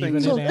little thing.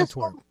 Even in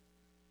Antwerp.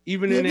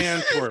 Even in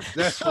Antwerp.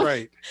 That's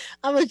right.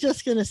 I was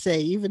just going to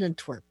say, even in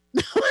Twerp.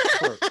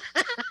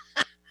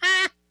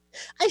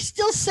 I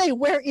still say,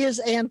 where is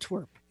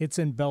Antwerp? It's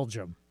in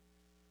Belgium.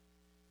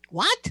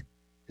 What?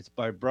 It's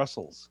by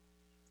Brussels.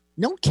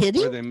 No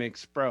kidding. Where they make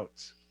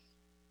sprouts.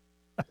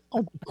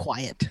 Oh, be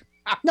quiet.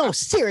 No,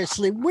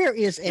 seriously, where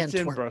is Antwerp? It's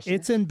in Brussels.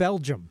 It's in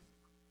Belgium.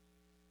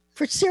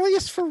 For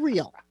serious, for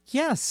real?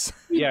 Yes.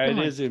 Yeah, it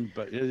is in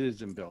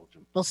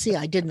Belgium. Well, see,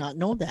 I did not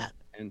know that.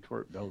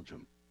 Antwerp,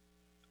 Belgium.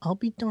 I'll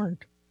be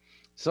darned.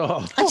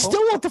 So I still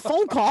want the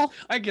phone call.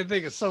 I can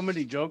think of so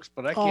many jokes,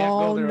 but I can't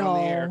go there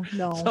on the air.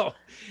 No. So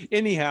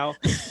anyhow,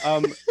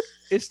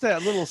 it's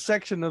that little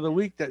section of the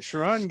week that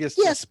Sha'ron gets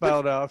to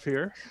spout off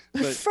here.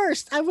 But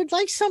first, I would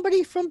like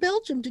somebody from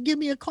Belgium to give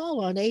me a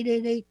call on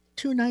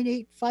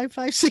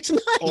 888-298-5569.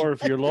 Or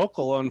if you're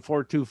local, on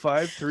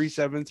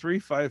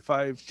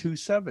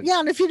 425-373-5527. Yeah,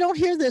 and if you don't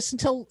hear this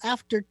until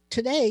after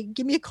today,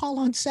 give me a call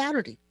on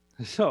Saturday.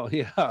 So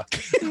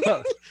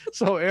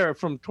so Eric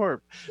from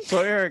Twerp.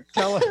 So Eric,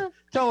 tell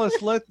us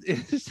what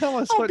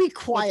be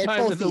quiet, what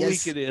time of the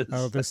week it is.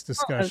 Oh, this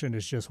discussion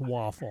is just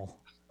waffle.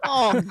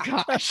 Oh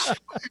gosh.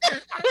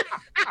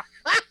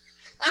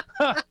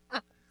 I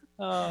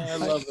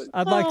love it.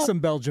 I'd like some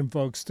Belgian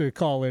folks to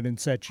call in and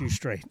set you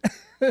straight.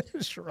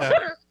 Sure.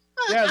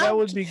 Yeah, that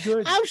would be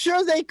good. I'm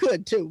sure they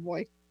could too,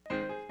 boy.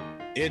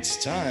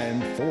 It's time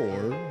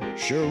for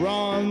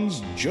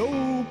Sha'ron's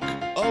Joke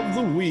of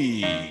the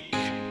Week.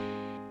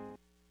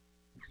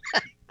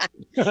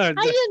 I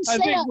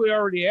think we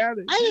already had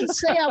it. I didn't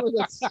say I was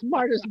the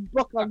smartest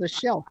book on the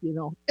shelf, I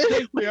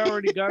think we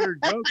already got our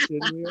jokes,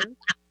 didn't we?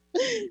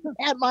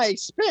 At my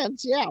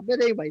expense, yeah.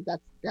 But anyway,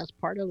 that's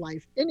part of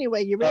life.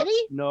 Anyway, you ready?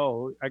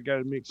 No, I got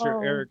to make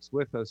sure Eric's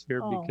with us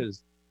here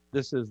because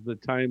this is the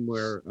time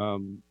where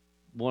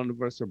one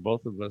of us or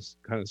both of us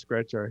kind of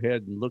scratch our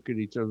head and look at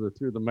each other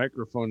through the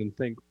microphone and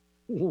think,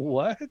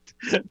 what?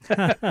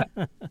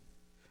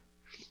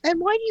 And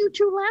why do you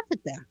two laugh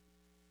at that?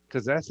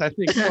 Because that's, I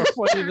think, more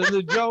funny than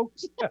the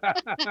jokes.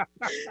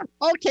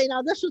 Okay,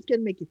 now this was going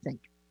to make you think.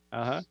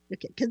 Uh-huh.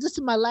 Okay, because this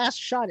is my last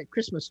shot at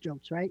Christmas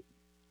jokes, right?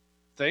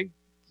 Thank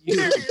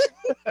you.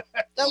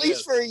 At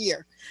least for a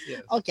year.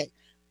 Yes. Okay,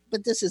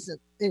 but this isn't.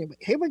 Anyway,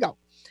 here we go.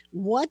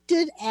 What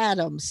did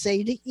Adam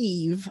say to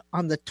Eve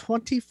on the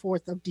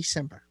 24th of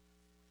December?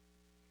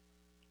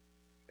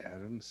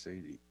 Adam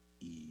say to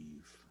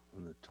Eve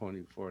on the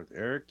 24th.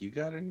 Eric, you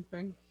got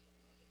anything?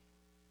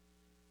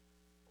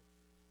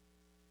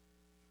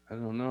 I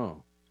don't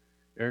know.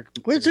 Eric,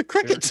 where's the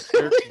crickets?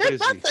 Eric's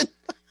busy.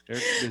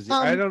 Eric's busy.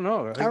 I don't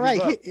know. All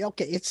right.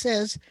 Okay. It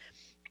says,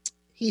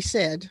 he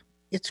said,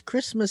 it's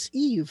Christmas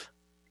Eve.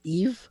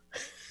 Eve.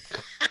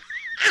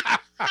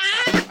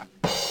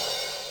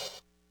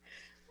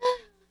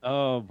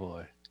 Oh,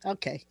 boy.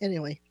 Okay.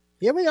 Anyway,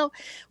 here we go.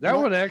 That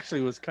one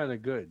actually was kind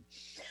of good.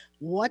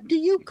 What do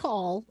you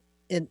call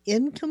an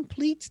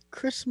incomplete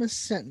Christmas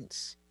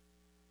sentence?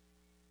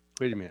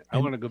 Wait a minute. I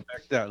want to go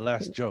back to that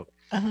last joke.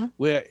 Uh-huh.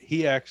 Where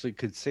he actually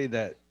could say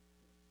that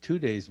 2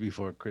 days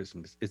before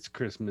Christmas. It's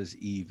Christmas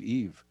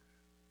Eve.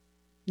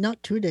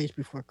 Not 2 days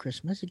before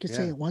Christmas. You could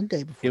say it 1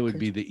 day before. It would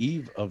be the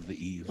eve of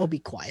the eve. Oh, be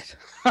quiet.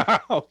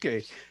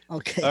 Okay.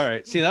 Okay. All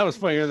right. See, that was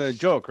funnier than a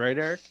joke, right,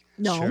 Eric?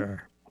 No.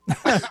 Sure.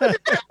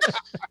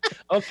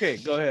 Okay,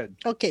 go ahead.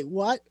 Okay,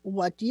 what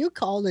do you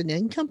call an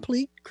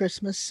incomplete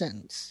Christmas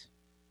sentence?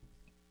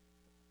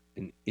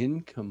 An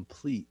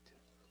incomplete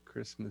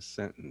Christmas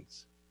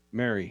sentence.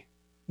 Mary.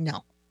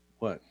 No.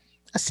 What?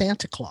 A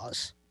Santa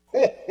Claus.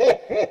 That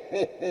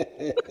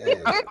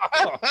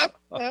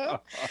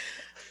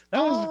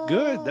was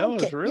good. That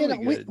was really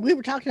good. We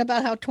were talking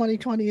about how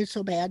 2020 is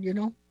so bad,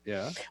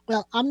 Yeah.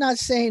 Well, I'm not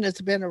saying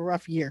it's been a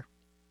rough year,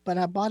 but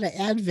I bought an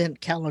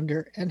advent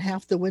calendar and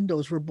half the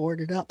windows were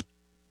boarded up.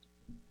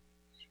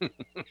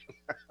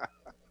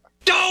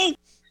 Don't!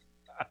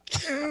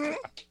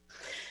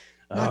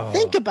 Now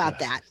think about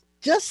that.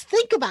 Just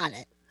think about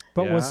it.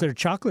 But was there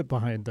chocolate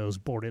behind those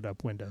boarded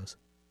up windows?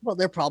 Well,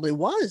 there probably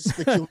was,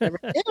 but you never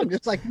get them.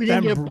 Just like we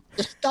didn't get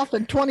the stuff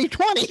in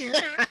 2020.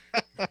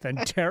 Then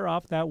tear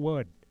off that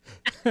wood.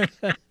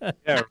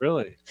 Yeah,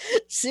 really.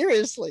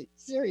 Seriously.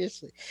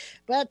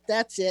 But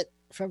that's it.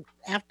 From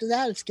after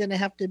that, it's going to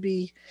have to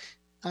be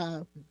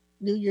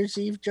New Year's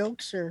Eve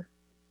jokes or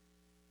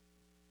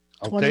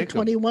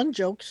 2021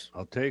 jokes.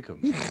 I'll take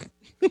them.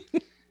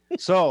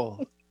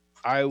 So,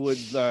 I would.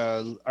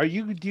 Do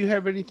you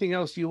have anything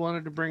else you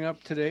wanted to bring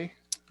up today?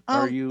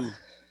 Are you?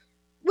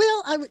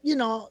 Well, I'm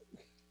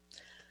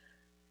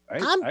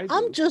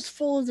I'm just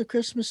full of the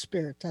Christmas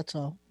spirit. That's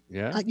all.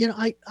 Yeah.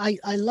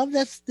 I love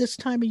this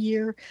time of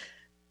year.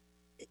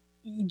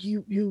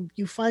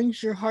 You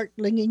find your heart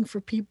longing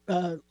for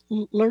people,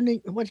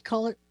 learning. What do you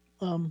call it?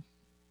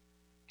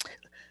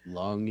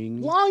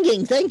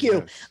 Longing. Thank you.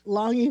 Yes.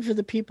 Longing for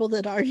the people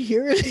that aren't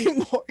here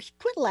anymore.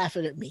 Quit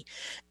laughing at me,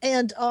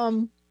 and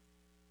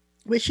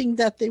wishing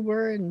that they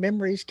were, and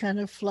memories kind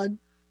of flood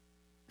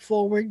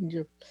forward, and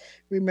you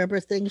remember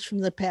things from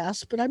the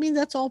past. But I mean,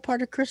 that's all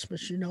part of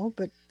Christmas,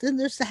 But then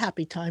there's the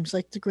happy times,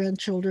 like the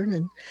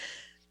grandchildren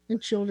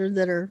and children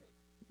that are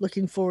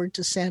looking forward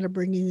to Santa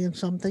bringing them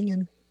something,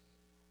 and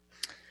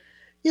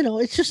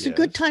it's just a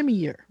good time of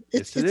year.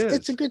 It's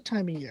a good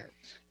time of year.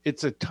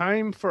 It's a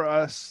time for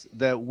us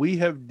that we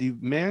have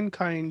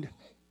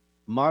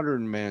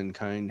modern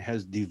mankind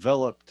has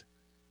developed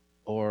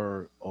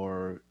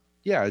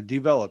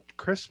developed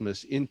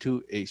Christmas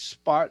into a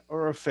spot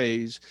or a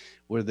phase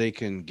where they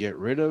can get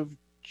rid of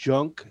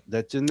junk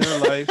that's in their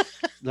life.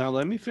 Now,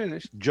 let me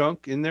finish.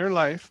 Junk in their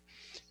life,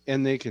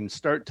 and they can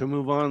start to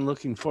move on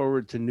looking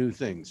forward to new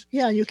things.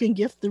 Yeah, you can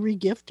gift the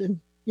regift and,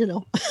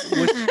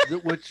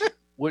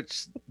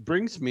 Which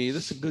brings me,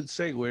 this is a good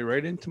segue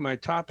right into my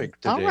topic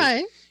today. All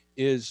right.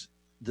 Is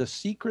the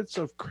secrets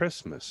of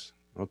Christmas.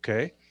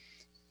 Okay.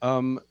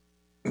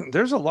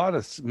 There's a lot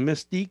of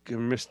mystique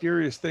and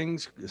mysterious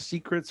things,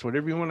 secrets,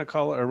 whatever you want to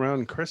call it,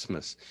 around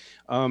Christmas.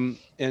 And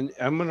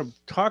I'm going to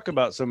talk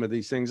about some of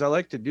these things. I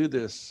like to do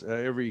this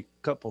every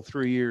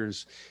 3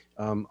 years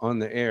on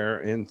the air.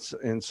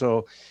 And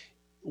so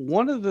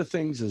one of the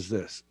things is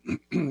this.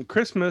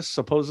 Christmas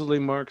supposedly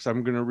marks,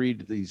 I'm going to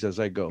read these as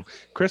I go.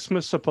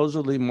 Christmas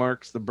supposedly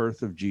marks the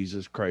birth of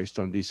Jesus Christ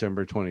on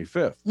December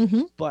 25th.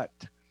 Mm-hmm. But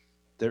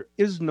there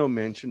is no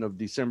mention of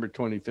December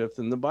 25th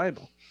in the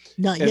Bible.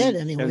 Not yet,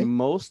 anyway. And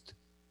most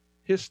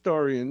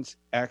historians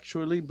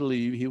actually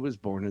believe he was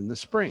born in the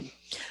spring.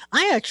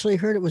 I actually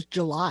heard it was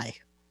July.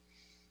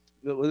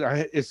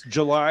 It's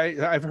July.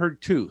 I've heard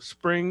two,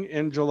 spring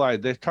and July.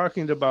 They're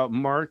talking about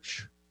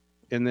March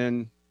and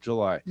then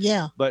July.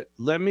 Yeah. But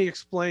let me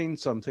explain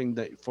something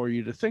for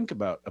you to think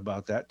about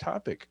that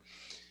topic.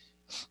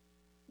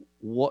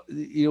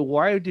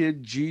 why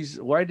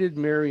did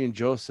Mary and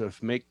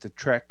Joseph make the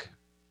trek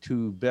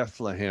to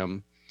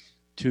Bethlehem?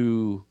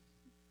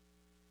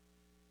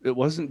 It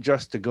wasn't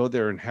just to go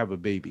there and have a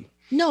baby.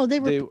 No, they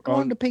were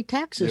going to pay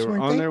taxes. They were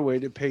weren't on they? their way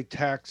to pay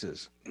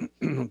taxes,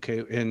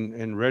 okay,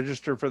 and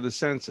register for the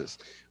census,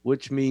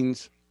 which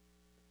means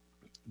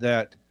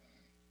that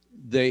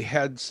they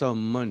had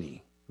some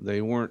money.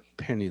 They weren't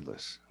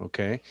penniless,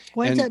 okay?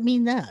 Why does that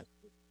mean that?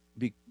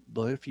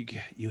 Well, if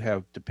you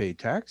have to pay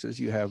taxes,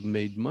 you have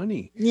made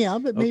money. Yeah,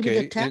 but maybe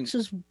the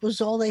taxes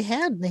was all they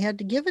had, and they had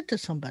to give it to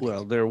somebody.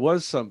 Well, there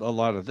was a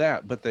lot of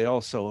that, but they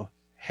also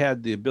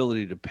had the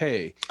ability to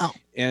pay. Oh.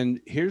 And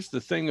here's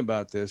the thing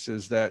about this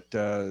is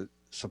that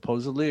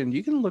supposedly, and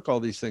you can look all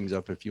these things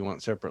up if you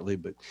want separately,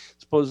 but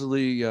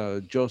supposedly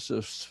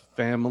Joseph's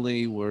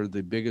family were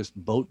the biggest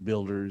boat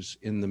builders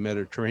in the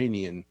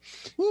Mediterranean.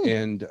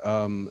 And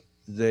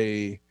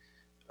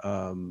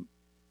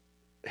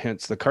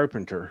hence the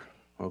carpenter.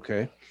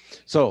 Okay.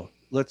 So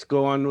let's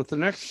go on with the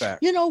next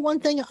fact. One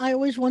thing I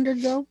always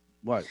wondered though.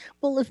 What?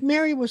 Well, if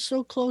Mary was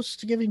so close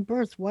to giving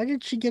birth, why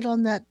did she get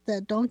on that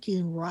donkey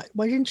and ride?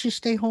 Why didn't she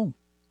stay home?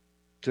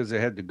 Because they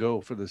had to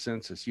go for the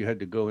census. You had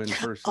to go in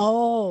person.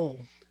 Oh.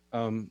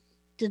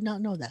 Did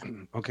not know that.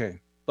 Okay.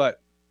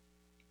 But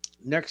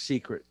next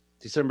secret,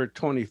 December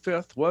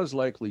 25th was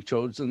likely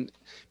chosen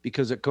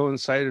because it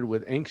coincided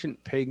with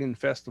ancient pagan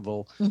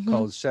festival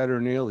called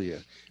Saturnalia,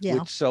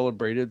 which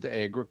celebrated the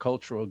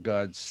agricultural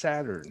god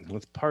Saturn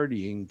with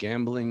partying,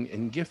 gambling,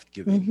 and gift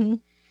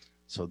giving.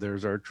 So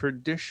there's our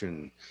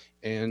tradition.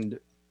 And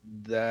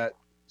that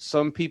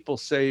some people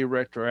say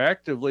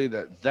retroactively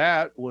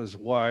that was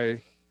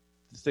why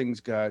things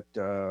got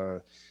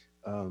the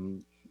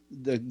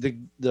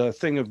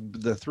thing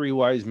of the three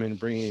wise men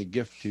bringing a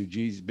gift to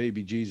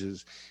baby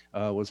Jesus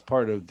was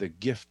part of the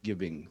gift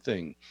giving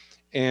thing.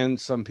 And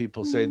some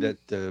people say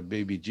that the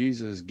baby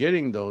Jesus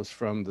getting those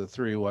from the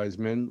three wise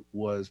men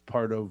was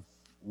part of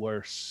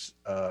where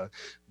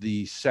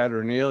the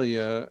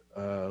Saturnalia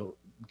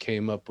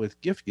came up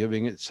with gift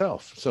giving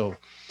itself. So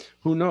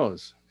who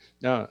knows?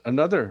 Now,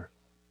 another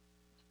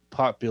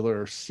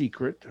popular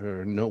secret,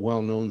 or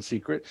well-known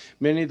secret,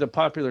 many of the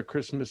popular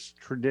Christmas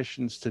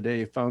traditions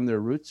today found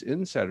their roots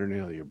in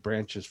Saturnalia.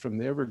 Branches from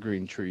the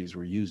evergreen trees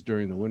were used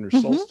during the winter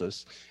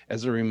solstice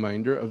as a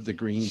reminder of the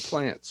green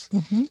plants.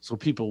 So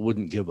people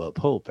wouldn't give up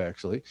hope,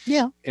 actually.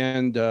 Yeah.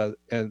 And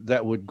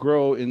that would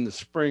grow in the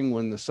spring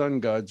when the sun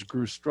gods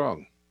grew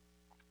strong.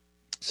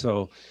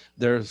 So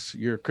there's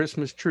your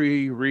Christmas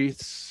tree,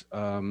 wreaths,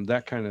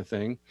 that kind of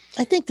thing.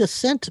 I think the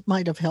scent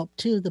might have helped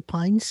too, the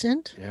pine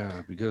scent.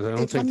 Yeah, because I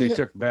don't think they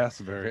took baths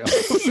very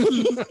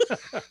often.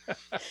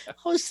 I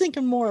was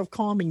thinking more of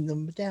calming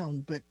them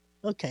down, but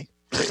okay.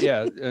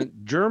 Yeah,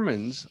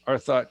 Germans are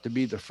thought to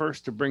be the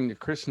first to bring the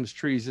Christmas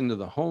trees into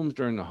the homes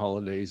during the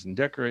holidays and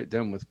decorate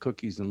them with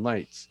cookies and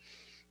lights.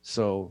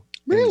 So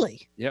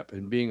really? Yep,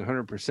 and being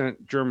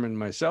 100% German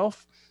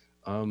myself,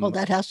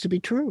 that has to be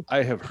true.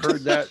 I have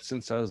heard that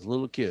since I was a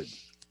little kid.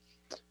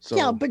 So,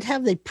 yeah, but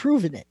have they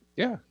proven it?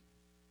 Yeah.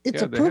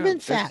 It's a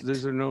proven fact.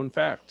 These are known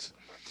facts.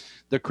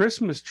 The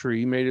Christmas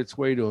tree made its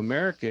way to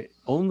America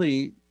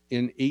only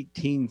in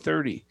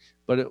 1830,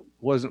 but it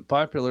wasn't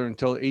popular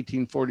until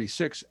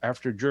 1846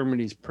 after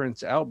Germany's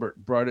Prince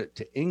Albert brought it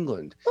to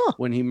England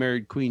when he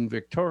married Queen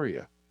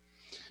Victoria.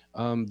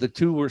 The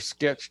two were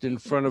sketched in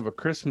front of a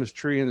Christmas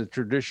tree, and the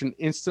tradition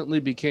instantly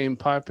became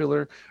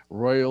popular.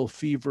 Royal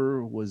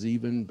fever was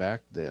even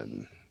back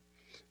then.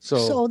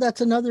 So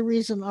that's another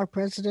reason our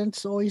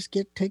presidents always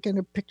get taken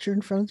a picture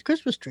in front of the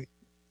Christmas tree.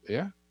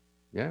 Yeah.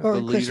 Or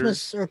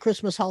a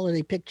Christmas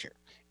holiday picture.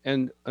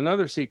 And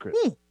another secret.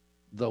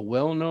 The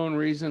well-known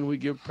reason we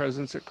give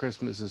presents at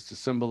Christmas is to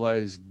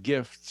symbolize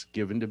gifts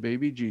given to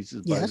baby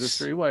Jesus by the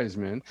three wise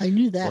men. I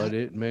knew that. But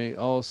it may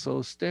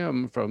also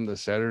stem from the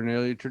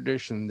Saturnalia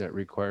tradition that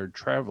required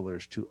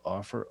travelers to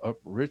offer up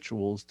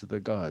rituals to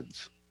the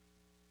gods.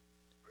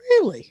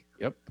 Really?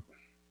 Yep.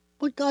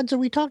 What gods are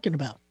we talking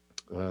about?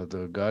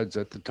 The gods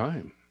at the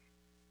time.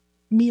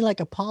 Me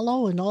like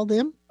Apollo and all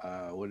them?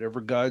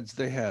 Whatever gods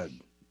they had.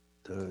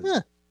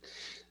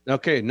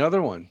 Okay,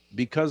 another one.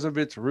 Because of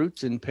its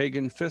roots in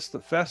pagan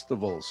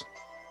festivals.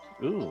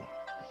 Ooh,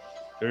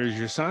 there's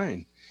your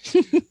sign.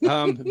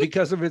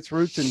 Because of its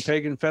roots in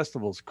pagan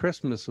festivals,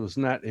 Christmas was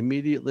not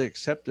immediately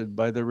accepted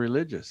by the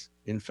religious.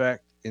 In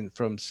fact,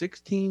 from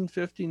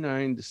 1659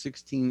 to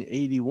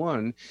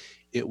 1681,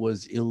 it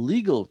was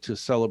illegal to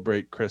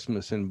celebrate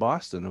Christmas in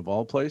Boston, of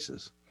all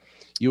places.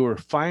 You were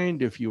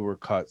fined if you were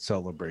caught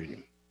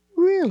celebrating.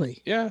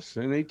 Really? Yes,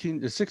 in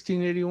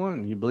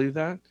 1681. You believe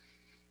that?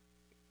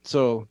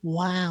 So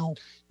wow.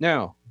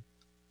 Now,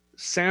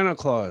 Santa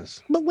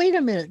Claus. But wait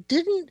a minute,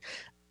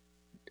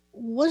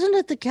 wasn't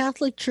it the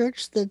Catholic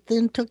Church that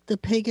then took the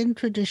pagan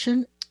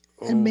tradition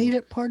and made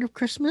it part of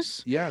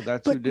Christmas? Yeah,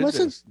 that's who did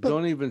this.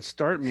 Don't even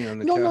start me on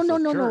the Catholic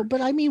Church. No.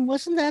 But I mean,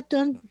 wasn't that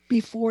done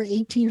before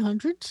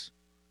 1800s?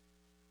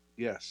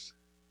 Yes,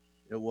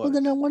 it was. Well,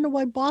 then I wonder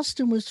why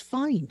Boston was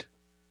fined.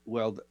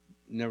 Well,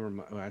 never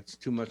mind. That's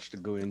too much to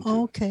go into.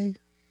 Okay.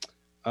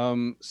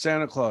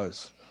 Santa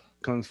Claus.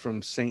 comes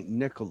from Saint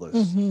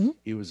Nicholas.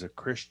 He was a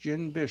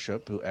Christian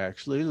bishop who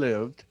actually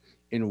lived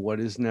in what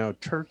is now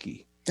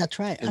Turkey. That's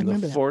right. In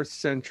the 4th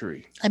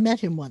century. I met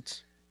him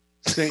once.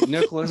 Saint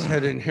Nicholas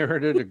had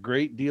inherited a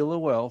great deal of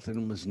wealth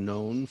and was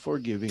known for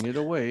giving it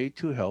away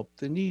to help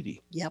the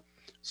needy. Yep.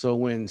 So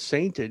when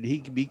sainted, he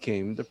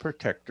became the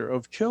protector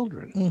of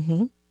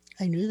children.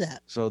 I knew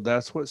that. So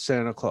that's what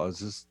Santa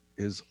Claus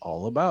is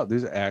all about.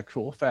 These are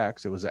actual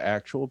facts. It was an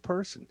actual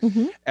person.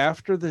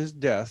 After his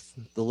death,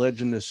 the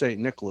legend of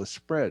Saint Nicholas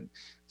spread.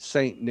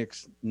 Saint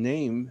Nick's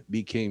name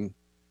became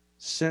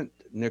Sint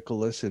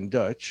Nicholas in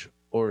Dutch,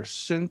 or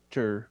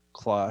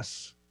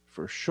Sinterklaas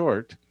for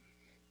short,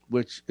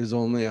 which is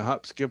only a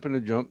hop, skip, and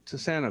a jump to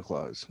Santa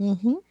Claus.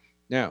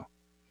 Now.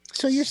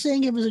 So you're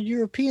saying it was a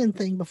European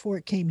thing before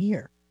it came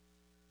here?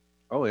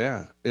 Oh,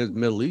 yeah. It was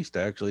Middle East,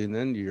 actually, and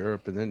then to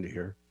Europe, and then to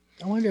here.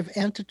 I wonder if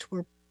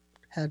Antwerp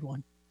had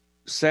one.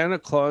 Santa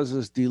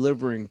Claus's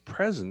delivering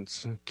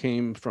presents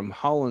came from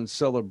Holland's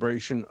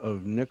celebration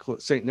of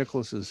St.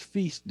 Nicholas's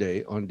feast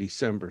day on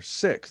December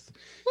 6th.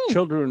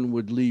 Children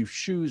would leave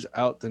shoes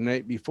out the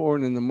night before,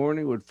 and in the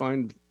morning would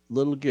find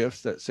little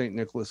gifts that St.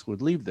 Nicholas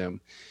would leave them.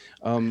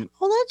 Oh,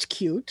 that's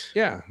cute.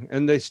 Yeah,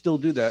 and they still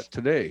do that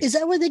today. Is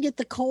that where they get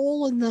the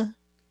coal and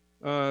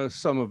the...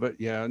 Some of it,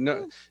 yeah.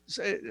 No,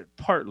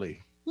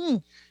 partly.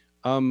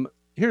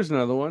 Here's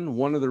another one.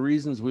 One of the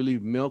reasons we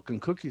leave milk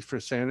and cookies for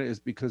Santa is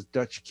because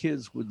Dutch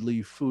kids would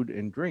leave food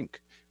and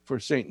drink for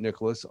St.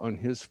 Nicholas on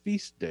his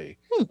feast day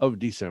of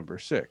December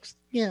 6th.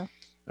 Yeah.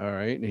 All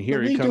right. And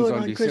here he comes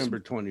on December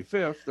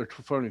 25th or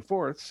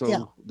 24th.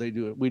 So they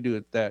do it. We do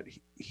it that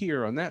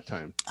here on that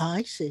time.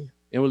 I see.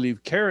 And we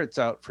leave carrots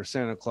out for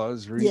Santa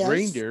Claus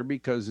reindeer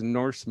because in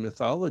Norse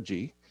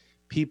mythology,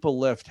 people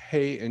left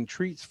hay and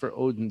treats for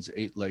Odin's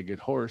 8-legged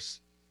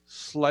horse.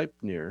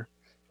 Sleipnir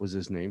was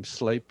his name,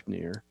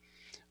 Sleipnir.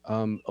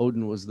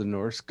 Odin was the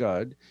Norse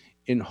god,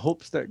 in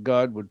hopes that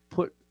God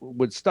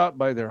would stop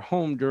by their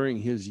home during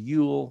his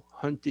Yule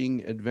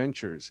hunting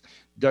adventures.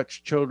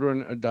 Dutch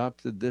children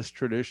adopted this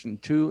tradition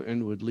too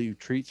and would leave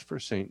treats for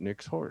Saint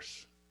Nick's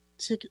horse.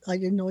 I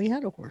didn't know he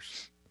had a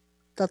horse.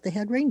 Thought they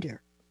had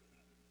reindeer.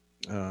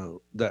 Odin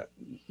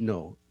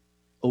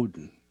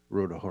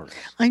rode a horse.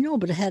 I know,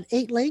 but it had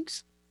 8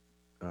 legs.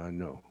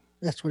 No,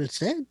 that's what it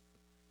said.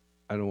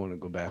 I don't want to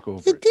go back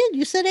over it. It did.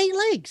 You said 8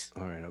 legs.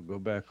 All right, I'll go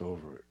back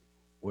over it.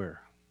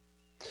 Where?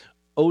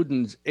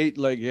 Odin's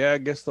 8-leg. Yeah, I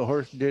guess the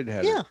horse did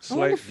have it.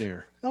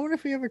 Sleipnir. I wonder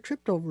if he ever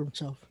tripped over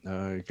himself.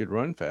 He could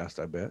run fast,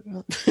 I bet.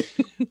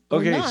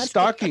 Okay,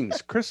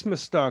 stockings,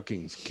 Christmas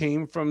stockings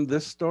came from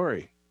this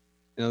story.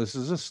 Now, this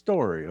is a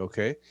story,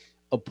 okay?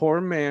 A poor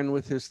man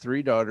with his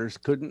 3 daughters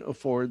couldn't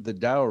afford the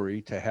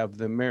dowry to have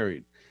them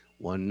married.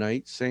 One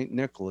night, St.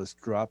 Nicholas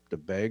dropped a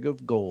bag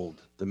of gold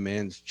down the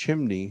man's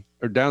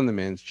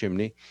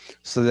chimney,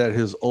 so that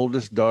his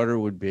oldest daughter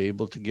would be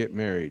able to get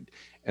married.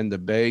 And the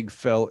bag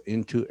fell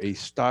into a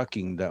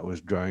stocking that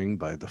was drying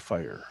by the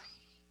fire.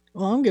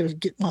 Well, I'm going to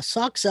get my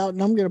socks out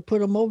and I'm going to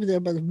put them over there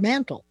by the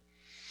mantle.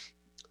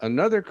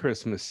 Another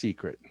Christmas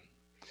secret.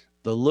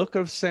 The look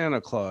of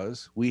Santa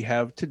Claus we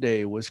have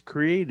today was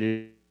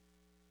created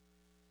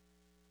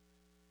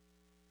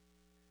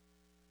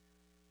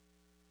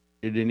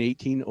in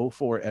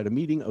 1804 at a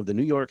meeting of the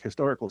New York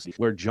Historical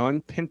Society, where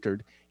John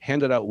Pintard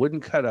handed out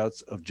wooden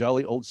cutouts of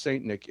jolly old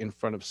Saint Nick in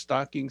front of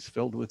stockings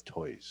filled with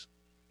toys.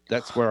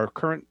 That's where our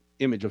current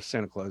image of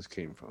Santa Claus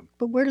came from.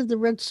 But where did the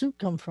red suit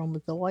come from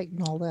with the white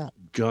and all that?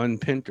 John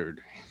Pintard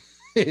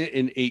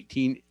in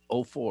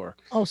 1804.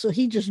 Oh, so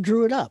he just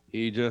drew it up.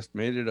 He just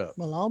made it up.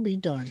 Well, I'll be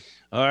darned.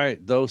 All right.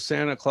 Though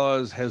Santa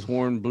Claus has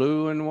worn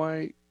blue and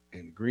white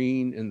and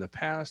green in the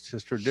past,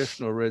 his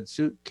traditional red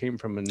suit came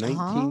from a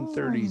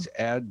 1930s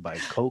ad by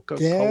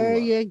Coca-Cola. There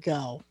you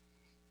go.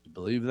 You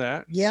believe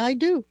that? Yeah, I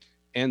do.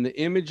 And the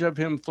image of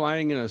him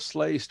flying in a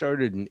sleigh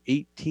started in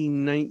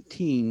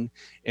 1819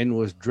 and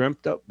was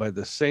dreamt up by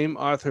the same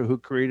author who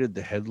created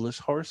the Headless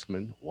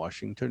Horseman,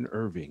 Washington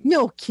Irving.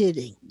 No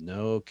kidding.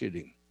 No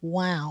kidding.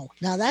 Wow.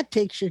 Now that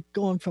takes you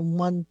going from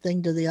one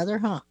thing to the other,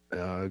 huh?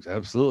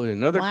 Absolutely.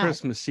 Another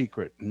Christmas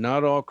secret.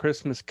 Not all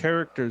Christmas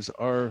characters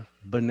are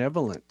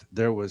benevolent.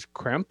 There was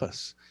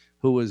Krampus,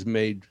 who was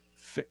made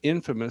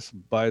infamous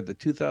by the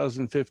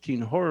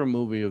 2015 horror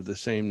movie of the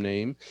same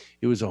name.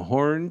 He was a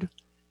horned,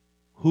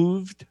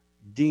 hooved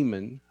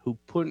demon who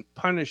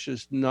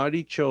punishes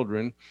naughty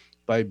children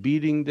by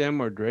beating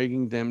them or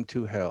dragging them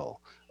to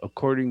hell,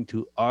 according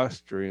to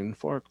Austrian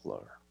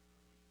folklore.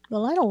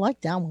 Well, I don't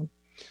like that one.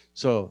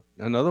 So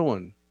another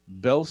one,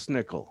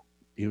 Belsnickel.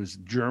 He was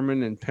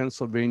German and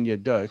Pennsylvania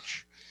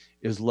Dutch,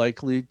 is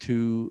likely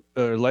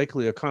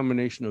a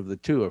combination of the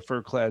two, a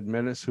fur-clad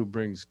menace who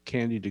brings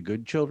candy to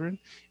good children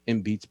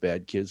and beats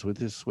bad kids with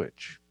his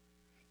switch.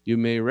 You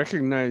may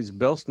recognize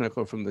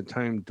Belsnickel from the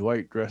time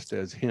Dwight dressed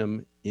as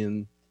him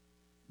in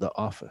The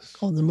Office.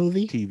 Oh, the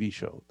movie? TV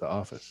show, The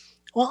Office.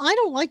 Well, I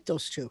don't like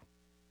those two.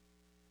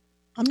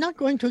 I'm not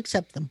going to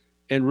accept them.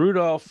 And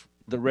Rudolph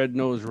the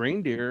Red-Nosed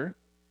Reindeer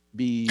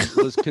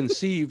was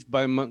conceived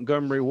by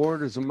Montgomery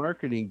Ward as a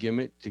marketing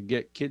gimmick to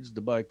get kids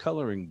to buy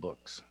coloring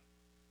books.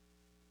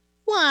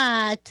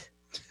 What?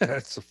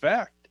 That's a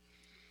fact.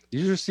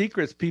 These are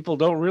secrets people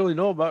don't really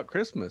know about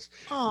Christmas.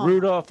 Oh.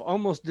 Rudolph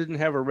almost didn't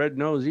have a red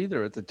nose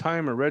either. At the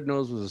time, a red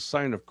nose was a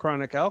sign of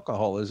chronic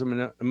alcoholism,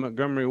 and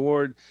Montgomery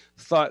Ward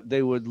thought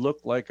they would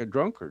look like a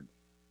drunkard.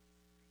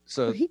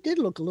 So but he did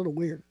look a little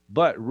weird.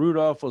 But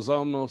Rudolph was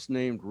almost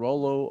named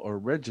Rollo or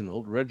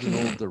Reginald.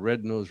 Reginald, the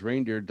red-nosed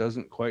reindeer,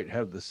 doesn't quite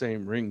have the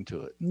same ring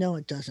to it. No,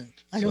 it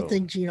doesn't. I don't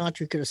think Gene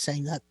Autry could have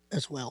sang that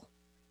as well.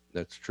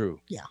 That's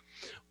true. Yeah.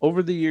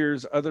 Over the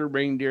years, other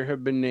reindeer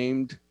have been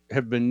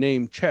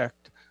named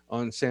checked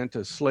on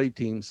Santa's sleigh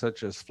teams,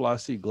 such as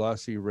Flossie,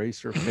 Glossy,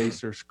 Racer,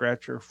 Pacer,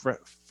 Scratcher,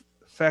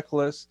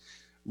 Feckless,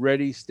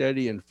 Ready,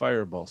 Steady, and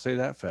Fireball. Say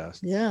that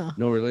fast. Yeah.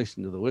 No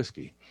relation to the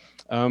whiskey.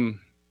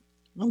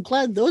 I'm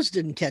glad those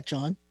didn't catch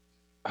on.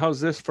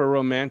 How's this for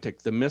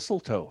romantic? The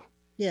mistletoe.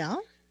 Yeah.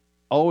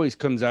 Always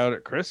comes out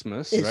at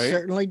Christmas, right? It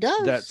certainly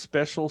does. That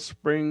special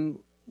spring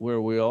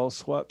where we all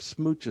swap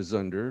smooches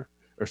under,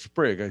 or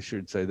sprig, I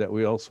should say, that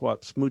we all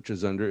swap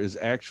smooches under is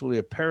actually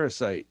a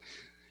parasite.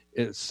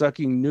 It's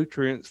sucking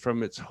nutrients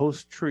from its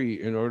host tree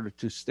in order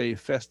to stay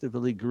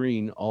festively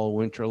green all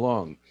winter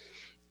long.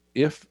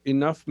 If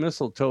enough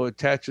mistletoe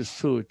attaches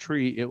to a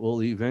tree, it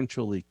will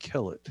eventually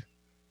kill it.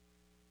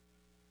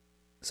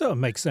 So it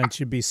makes sense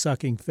you'd be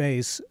sucking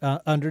face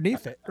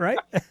underneath it, right?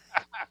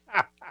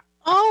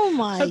 Oh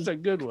my! That's a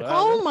good one.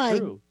 Oh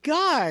my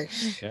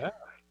gosh! Yeah.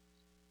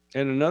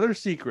 And another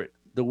secret: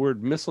 the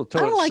word mistletoe.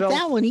 I don't like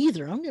that one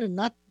either. I'm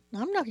not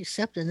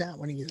accepting that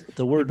one either.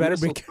 The word you better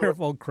mistletoe. Be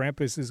careful.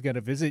 Krampus is going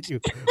to visit you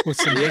with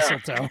some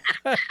mistletoe.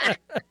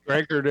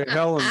 Drag her to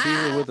hell and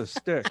beat her with a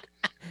stick.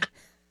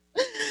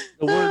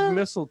 The word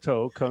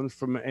mistletoe comes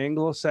from an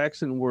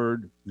Anglo-Saxon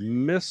word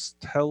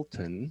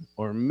mistelton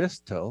or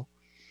mistel,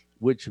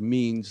 which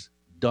means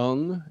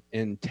dung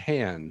and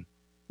tan.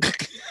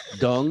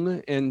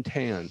 Dung and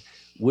tan,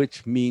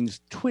 which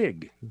means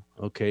twig,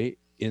 okay,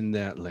 in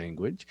that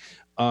language,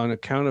 on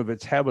account of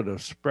its habit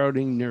of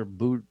sprouting near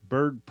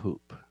bird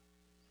poop.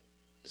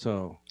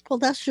 So, well,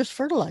 that's just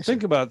fertilizer.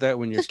 Think about that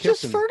when you're kissing.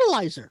 It's just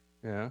fertilizer.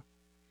 Yeah.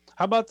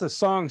 How about the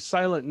song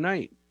Silent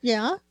Night?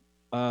 Yeah.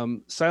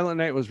 Silent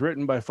Night was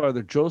written by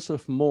Father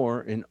Joseph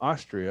Mohr in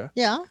Austria.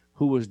 Yeah.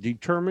 Who was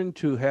determined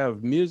to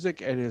have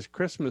music at his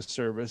Christmas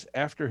service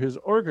after his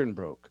organ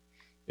broke.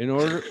 In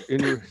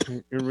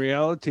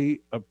reality,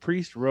 a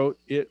priest wrote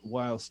it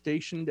while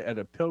stationed at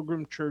a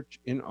pilgrim church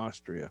in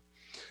Austria.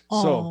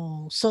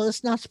 So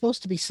it's not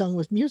supposed to be sung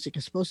with music.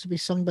 It's supposed to be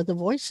sung by the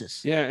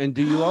voices. Yeah, and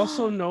do you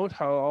also note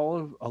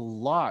how a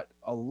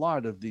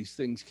lot of these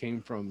things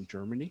came from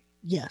Germany?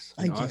 Yes,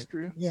 I do.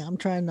 Austria? Yeah, I'm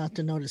trying not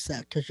to notice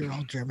that because you're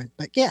all German.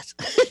 But yes,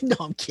 no,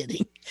 I'm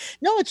kidding.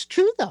 No, it's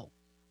true though.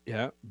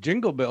 Yeah,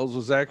 Jingle Bells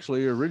was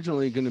actually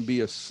originally going to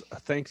be a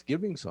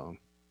Thanksgiving song.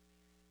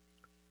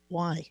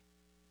 Why?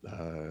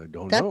 Don't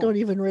know. That don't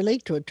even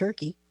relate to a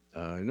turkey.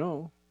 I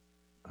know.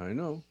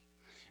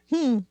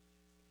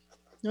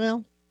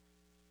 Well,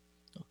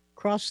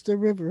 across the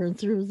river and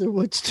through the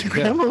woods to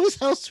Grandma's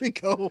house we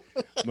go.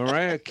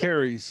 Mariah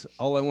Carey's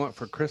All I Want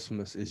for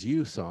Christmas Is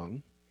You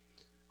song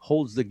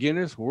holds the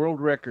Guinness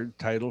World Record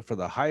title for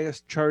the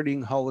highest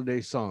charting holiday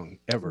song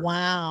ever.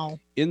 Wow.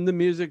 In the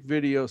music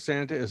video,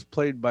 Santa is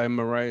played by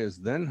Mariah's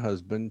then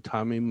husband,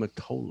 Tommy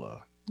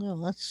Mottola. Well,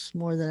 that's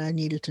more than I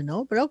needed to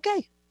know, but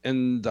okay.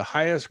 And the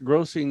highest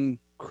grossing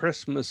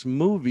Christmas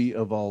movie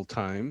of all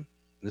time,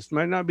 this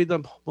might not be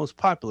the most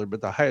popular,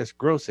 but the highest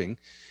grossing,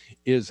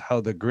 is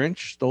How the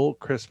Grinch Stole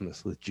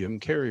Christmas with Jim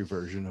Carrey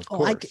version, of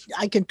course.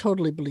 I can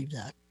totally believe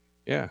that.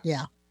 Yeah.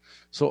 Yeah.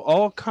 So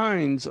all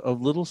kinds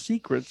of little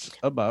secrets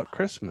about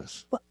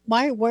Christmas. But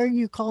why are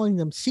you calling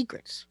them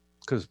secrets?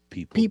 Because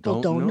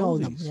people don't know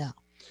them. Yeah.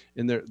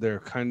 And they're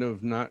kind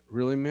of not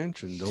really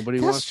mentioned. Nobody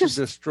wants to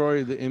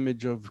destroy the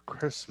image of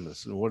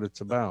Christmas and what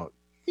it's about.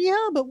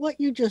 Yeah, but what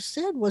you just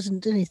said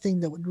wasn't anything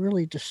that would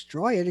really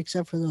destroy it,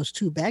 except for those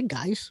two bad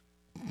guys.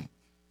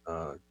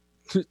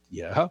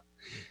 Yeah.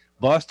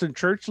 Boston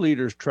church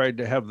leaders tried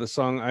to have the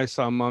song I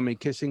Saw Mommy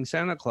Kissing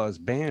Santa Claus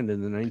banned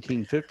in the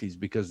 1950s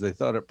because they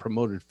thought it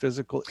promoted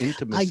physical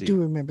intimacy. I do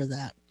remember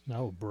that.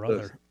 Oh,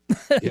 brother.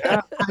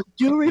 Yeah. I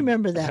do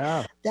remember that.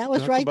 Yeah. That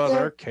was Talk right about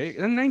there. Arcade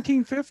in the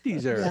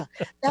 1950s era.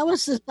 Yeah. That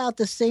was about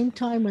the same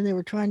time when they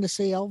were trying to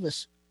say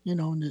Elvis,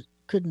 and it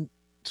couldn't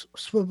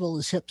swivel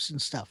his hips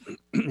and stuff.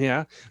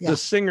 Yeah. The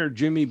singer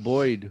Jimmy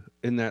Boyd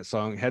in that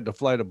song had to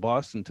fly to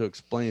Boston to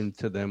explain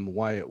to them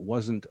why it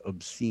wasn't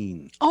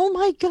obscene. Oh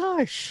my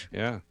gosh.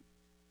 Yeah.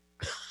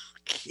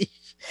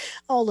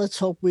 Oh, let's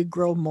hope we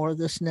grow more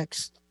this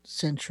next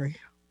century.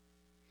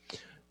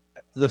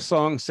 The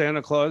song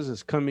Santa Claus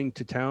is Coming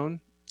to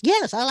Town.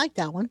 Yes, I like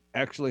that one.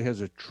 Actually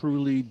has a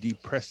truly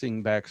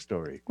depressing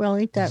backstory. Well,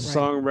 ain't that right?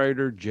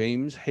 Songwriter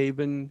James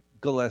Haven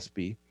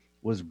Gillespie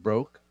was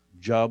broke,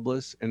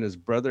 jobless, and his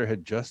brother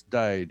had just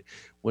died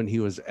when he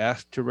was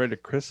asked to write a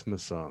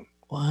Christmas song.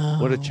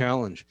 Wow. What a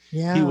challenge.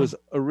 Yeah. He was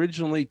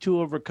originally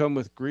too overcome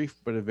with grief,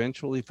 but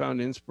eventually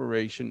found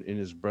inspiration in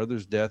his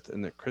brother's death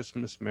and the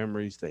Christmas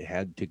memories they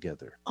had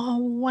together. Oh,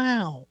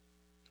 wow.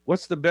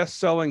 What's the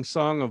best-selling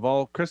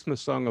Christmas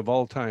song of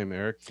all time,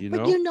 Eric? Do you know?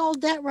 But you know,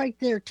 that right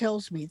there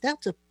tells me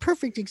that's a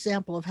perfect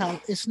example of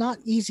how it's not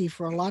easy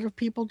for a lot of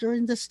people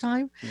during this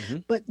time,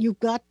 but you've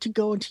got to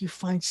go until you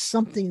find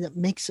something that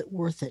makes it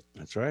worth it.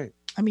 That's right.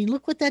 I mean,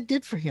 look what that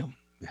did for him.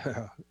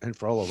 Yeah, and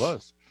for all of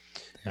us.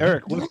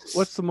 Eric,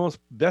 what's the most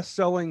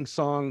best-selling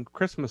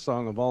Christmas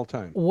song of all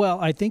time? Well,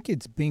 I think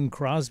it's Bing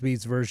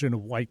Crosby's version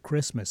of White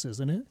Christmas,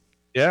 isn't it?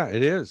 Yeah,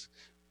 it is.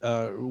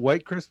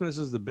 White Christmas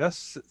is the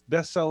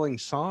best-selling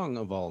song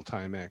of all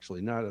time, actually,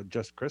 not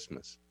just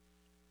Christmas.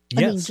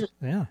 Yes. I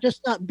mean,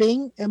 just not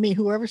Bing. I mean,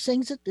 whoever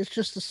sings it, it's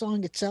just the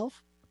song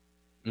itself.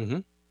 Mm-hmm.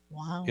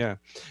 Wow. Yeah.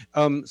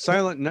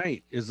 Silent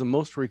Night is the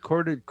most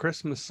recorded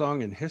Christmas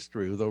song in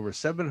history with over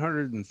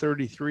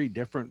 733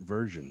 different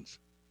versions.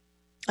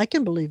 I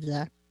can believe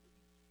that.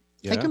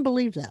 Yeah. I can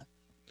believe that.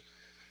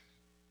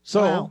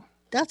 So wow,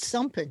 that's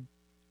something.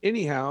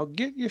 Anyhow,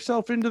 get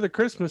yourself into the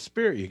Christmas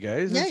spirit, you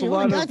guys. Yeah, you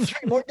only got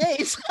 3 more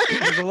days.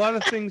 There's a lot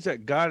of things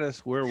that got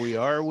us where we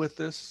are with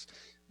this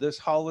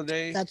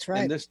holiday. That's right.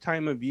 And this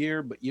time of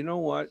year. But you know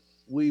what?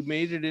 We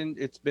made it in.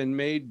 It's been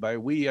made by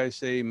I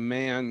say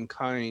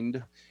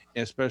mankind,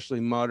 especially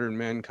modern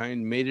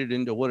mankind, made it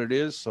into what it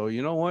is. So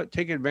you know what?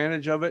 Take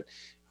advantage of it.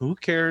 Who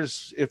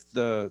cares if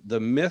the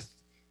myth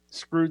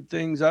screwed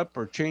things up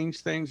or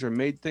changed things or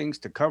made things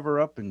to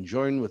cover up and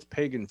join with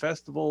pagan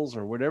festivals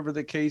or whatever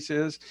the case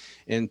is,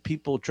 and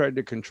people tried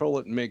to control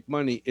it and make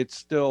money. It's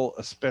still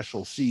a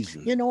special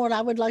season. You know what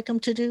I would like them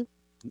to do?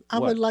 I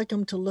would like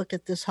them to look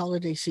at this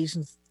holiday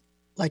season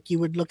like you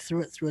would look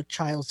through it through a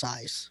child's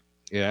eyes.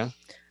 Yeah.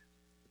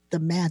 The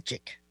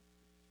magic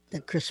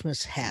that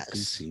Christmas has.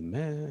 You see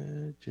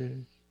magic.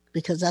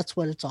 Because that's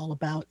what it's all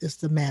about, is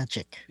the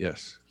magic.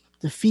 Yes.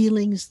 The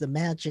feelings, the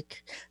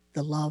magic,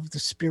 the love, the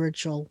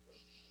spiritual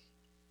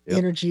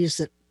energies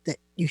that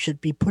you should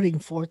be putting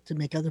forth to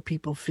make other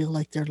people feel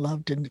like they're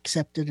loved and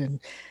accepted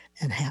and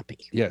happy.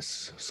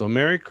 Yes. So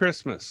Merry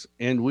Christmas.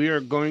 And we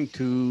are going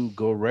to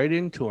go right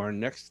into our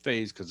next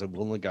phase because I've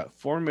only got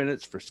 4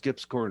 minutes for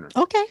Skip's Corner.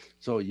 Okay.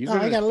 So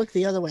I got to look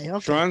the other way.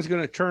 Okay. Sha'ron's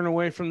going to turn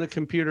away from the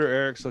computer,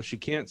 Eric, so she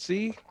can't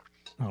see.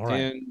 All right.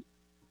 And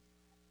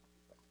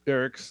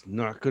Eric's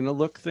not going to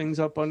look things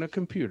up on the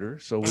computer.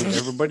 So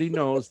everybody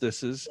knows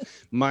this is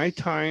my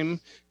time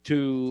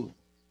to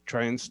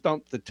try and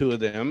stump the two of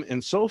them.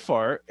 And so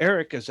far,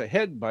 Eric is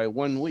ahead by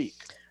 1 week.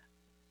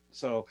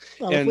 So,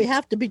 if we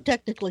have to be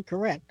technically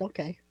correct,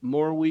 okay.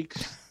 More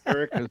weeks.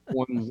 Eric has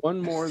won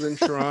one more than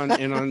Sha'ron.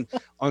 And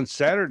on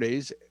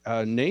Saturdays,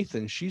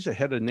 Nathan, she's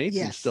ahead of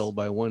Nathan still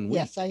by 1 week.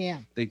 Yes, I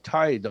am. They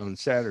tied on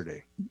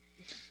Saturday.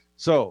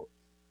 So,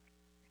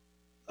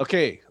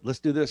 okay, let's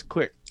do this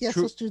quick. Yes,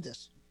 let's do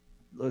this.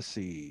 Let's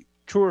see.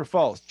 True or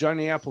false?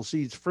 Johnny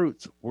Appleseed's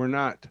fruits were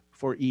not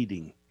for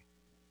eating.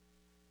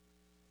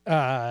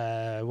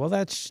 Well,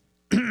 that's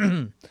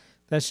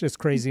that's just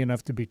crazy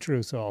enough to be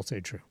true, so I'll say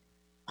true.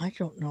 I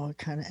don't know what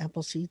kind of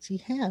apple seeds he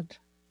had.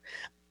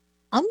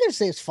 I'm going to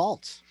say it's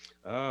false.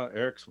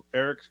 Eric's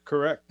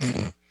correct.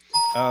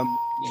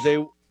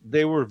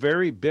 They were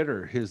very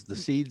bitter. The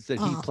seeds that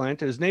he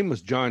planted. His name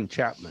was John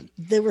Chapman.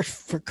 They were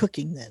for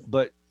cooking then.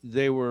 But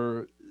they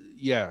were.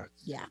 Yeah.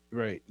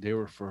 Right.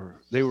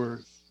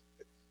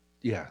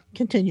 Yeah.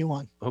 Continue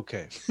on.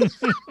 Okay.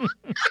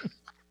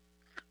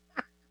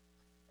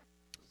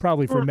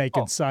 Probably for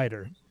making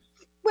cider.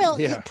 Well,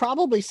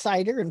 probably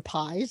cider and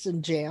pies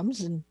and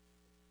jams and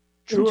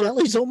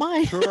jellies. Oh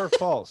my. True or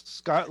false?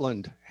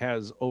 Scotland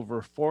has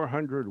over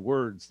 400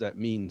 words that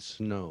mean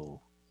snow.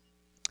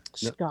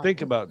 Now,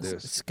 think about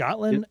this.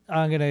 Scotland?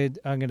 I'm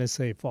gonna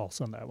say false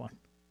on that one.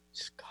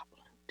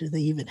 Scotland. Do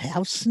they even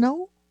have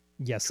snow?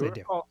 Yes, they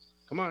do. False?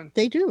 Come on.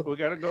 They do. We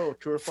got to go.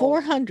 True or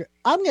false? 400.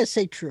 I'm going to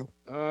say true.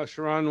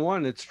 Sha'ron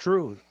won. It's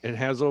true. It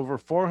has over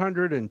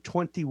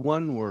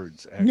 421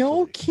 words, actually.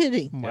 No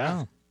kidding.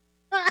 Wow.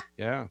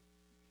 Yeah.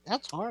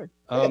 That's hard.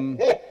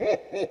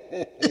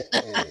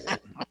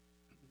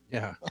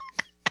 Yeah.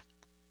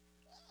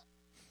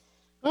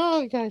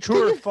 Oh, gosh.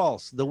 True or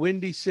false? The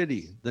Windy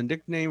City, the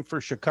nickname for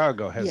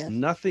Chicago, has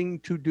nothing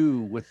to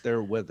do with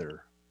their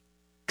weather.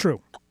 True.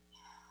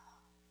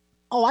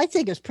 Oh, I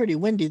think it's pretty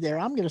windy there.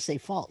 I'm going to say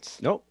false.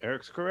 Nope,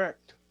 Eric's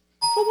correct.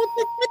 Well, what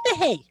the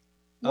hey?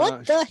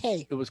 What the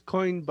hey? It was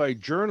coined by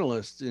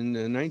journalists in the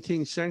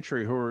 19th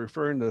century who were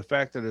referring to the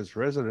fact that its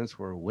residents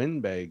were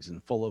windbags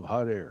and full of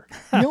hot air.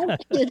 No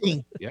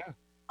kidding. Yeah.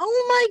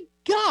 Oh, my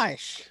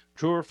gosh.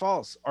 True or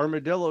false?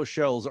 Armadillo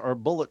shells are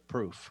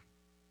bulletproof.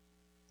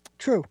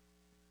 True.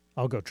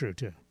 I'll go true,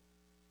 too.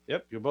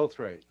 Yep, you're both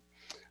right.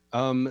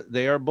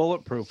 They are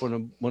bulletproof.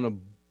 When a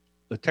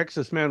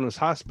Texas man was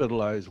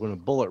hospitalized when a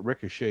bullet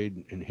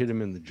ricocheted and hit him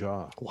in the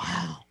jaw.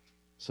 Wow.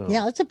 So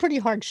yeah, that's a pretty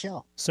hard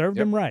shell. Served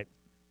him right.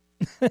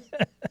 Yeah,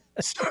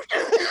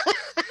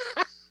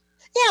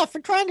 for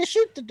trying to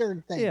shoot the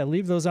darn thing. Yeah,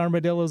 leave those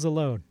armadillos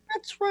alone.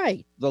 That's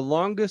right. The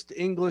longest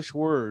English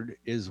word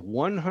is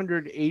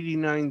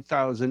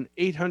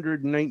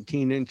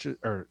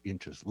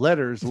 189,819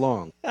 letters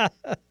long.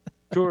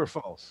 True or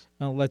false?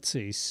 Let's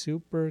see.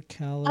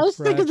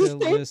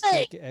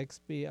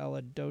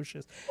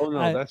 Supercalifragilisticexpialidocious. Oh,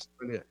 no, that's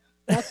not it.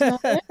 That's not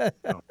it?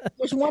 No.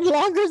 There's one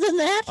longer than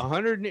that?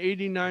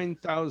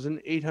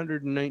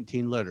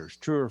 189,819 letters.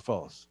 True or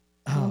false?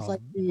 Sounds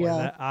like the...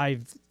 I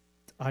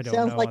don't know.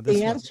 Sounds like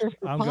the answer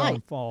for I'm pie.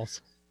 going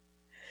false.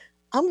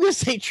 I'm going to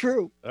say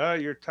true.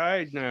 You're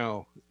tied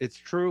now. It's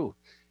true.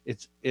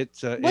 It's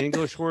an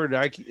English word.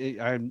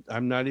 I'm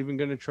not even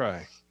going to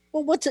try.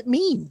 Well, what's it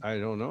mean? I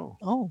don't know.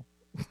 Oh.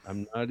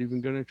 I'm not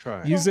even going to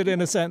try. Use it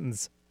in a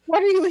sentence.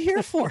 What are you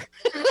here for?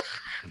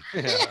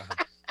 Yeah.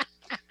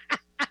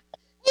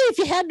 If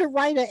you had to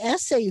write an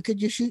essay, you could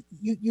just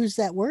use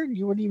that word.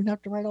 You wouldn't even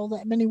have to write all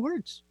that many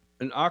words.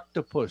 An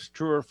octopus,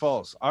 true or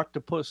false?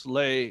 Octopus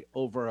lay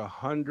over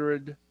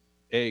 100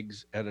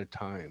 eggs at a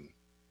time.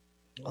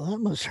 Well, that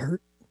must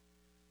hurt.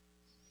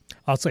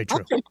 I'll say true.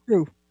 I'll say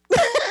true.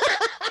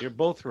 You're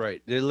both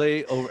right. They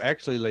lay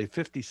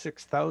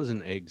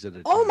 56,000 eggs at a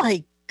time. Oh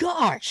my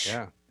gosh.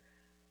 Yeah.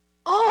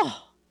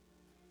 Oh,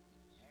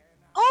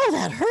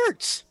 that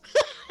hurts.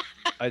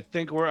 I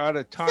think we're out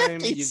of time.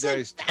 You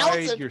guys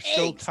tied. You're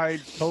still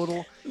tied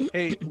total.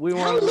 Hey, we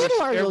want to wish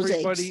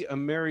everybody a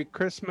Merry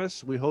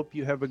Christmas. We hope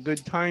you have a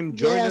good time.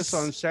 Join us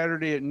on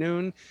Saturday at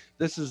noon.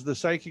 This is the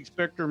Psychic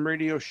Spectrum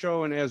Radio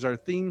Show, and as our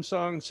theme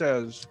song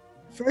says,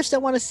 first I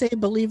want to say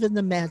believe in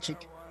the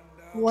magic.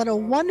 What a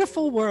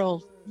wonderful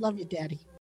world. Love you, Daddy.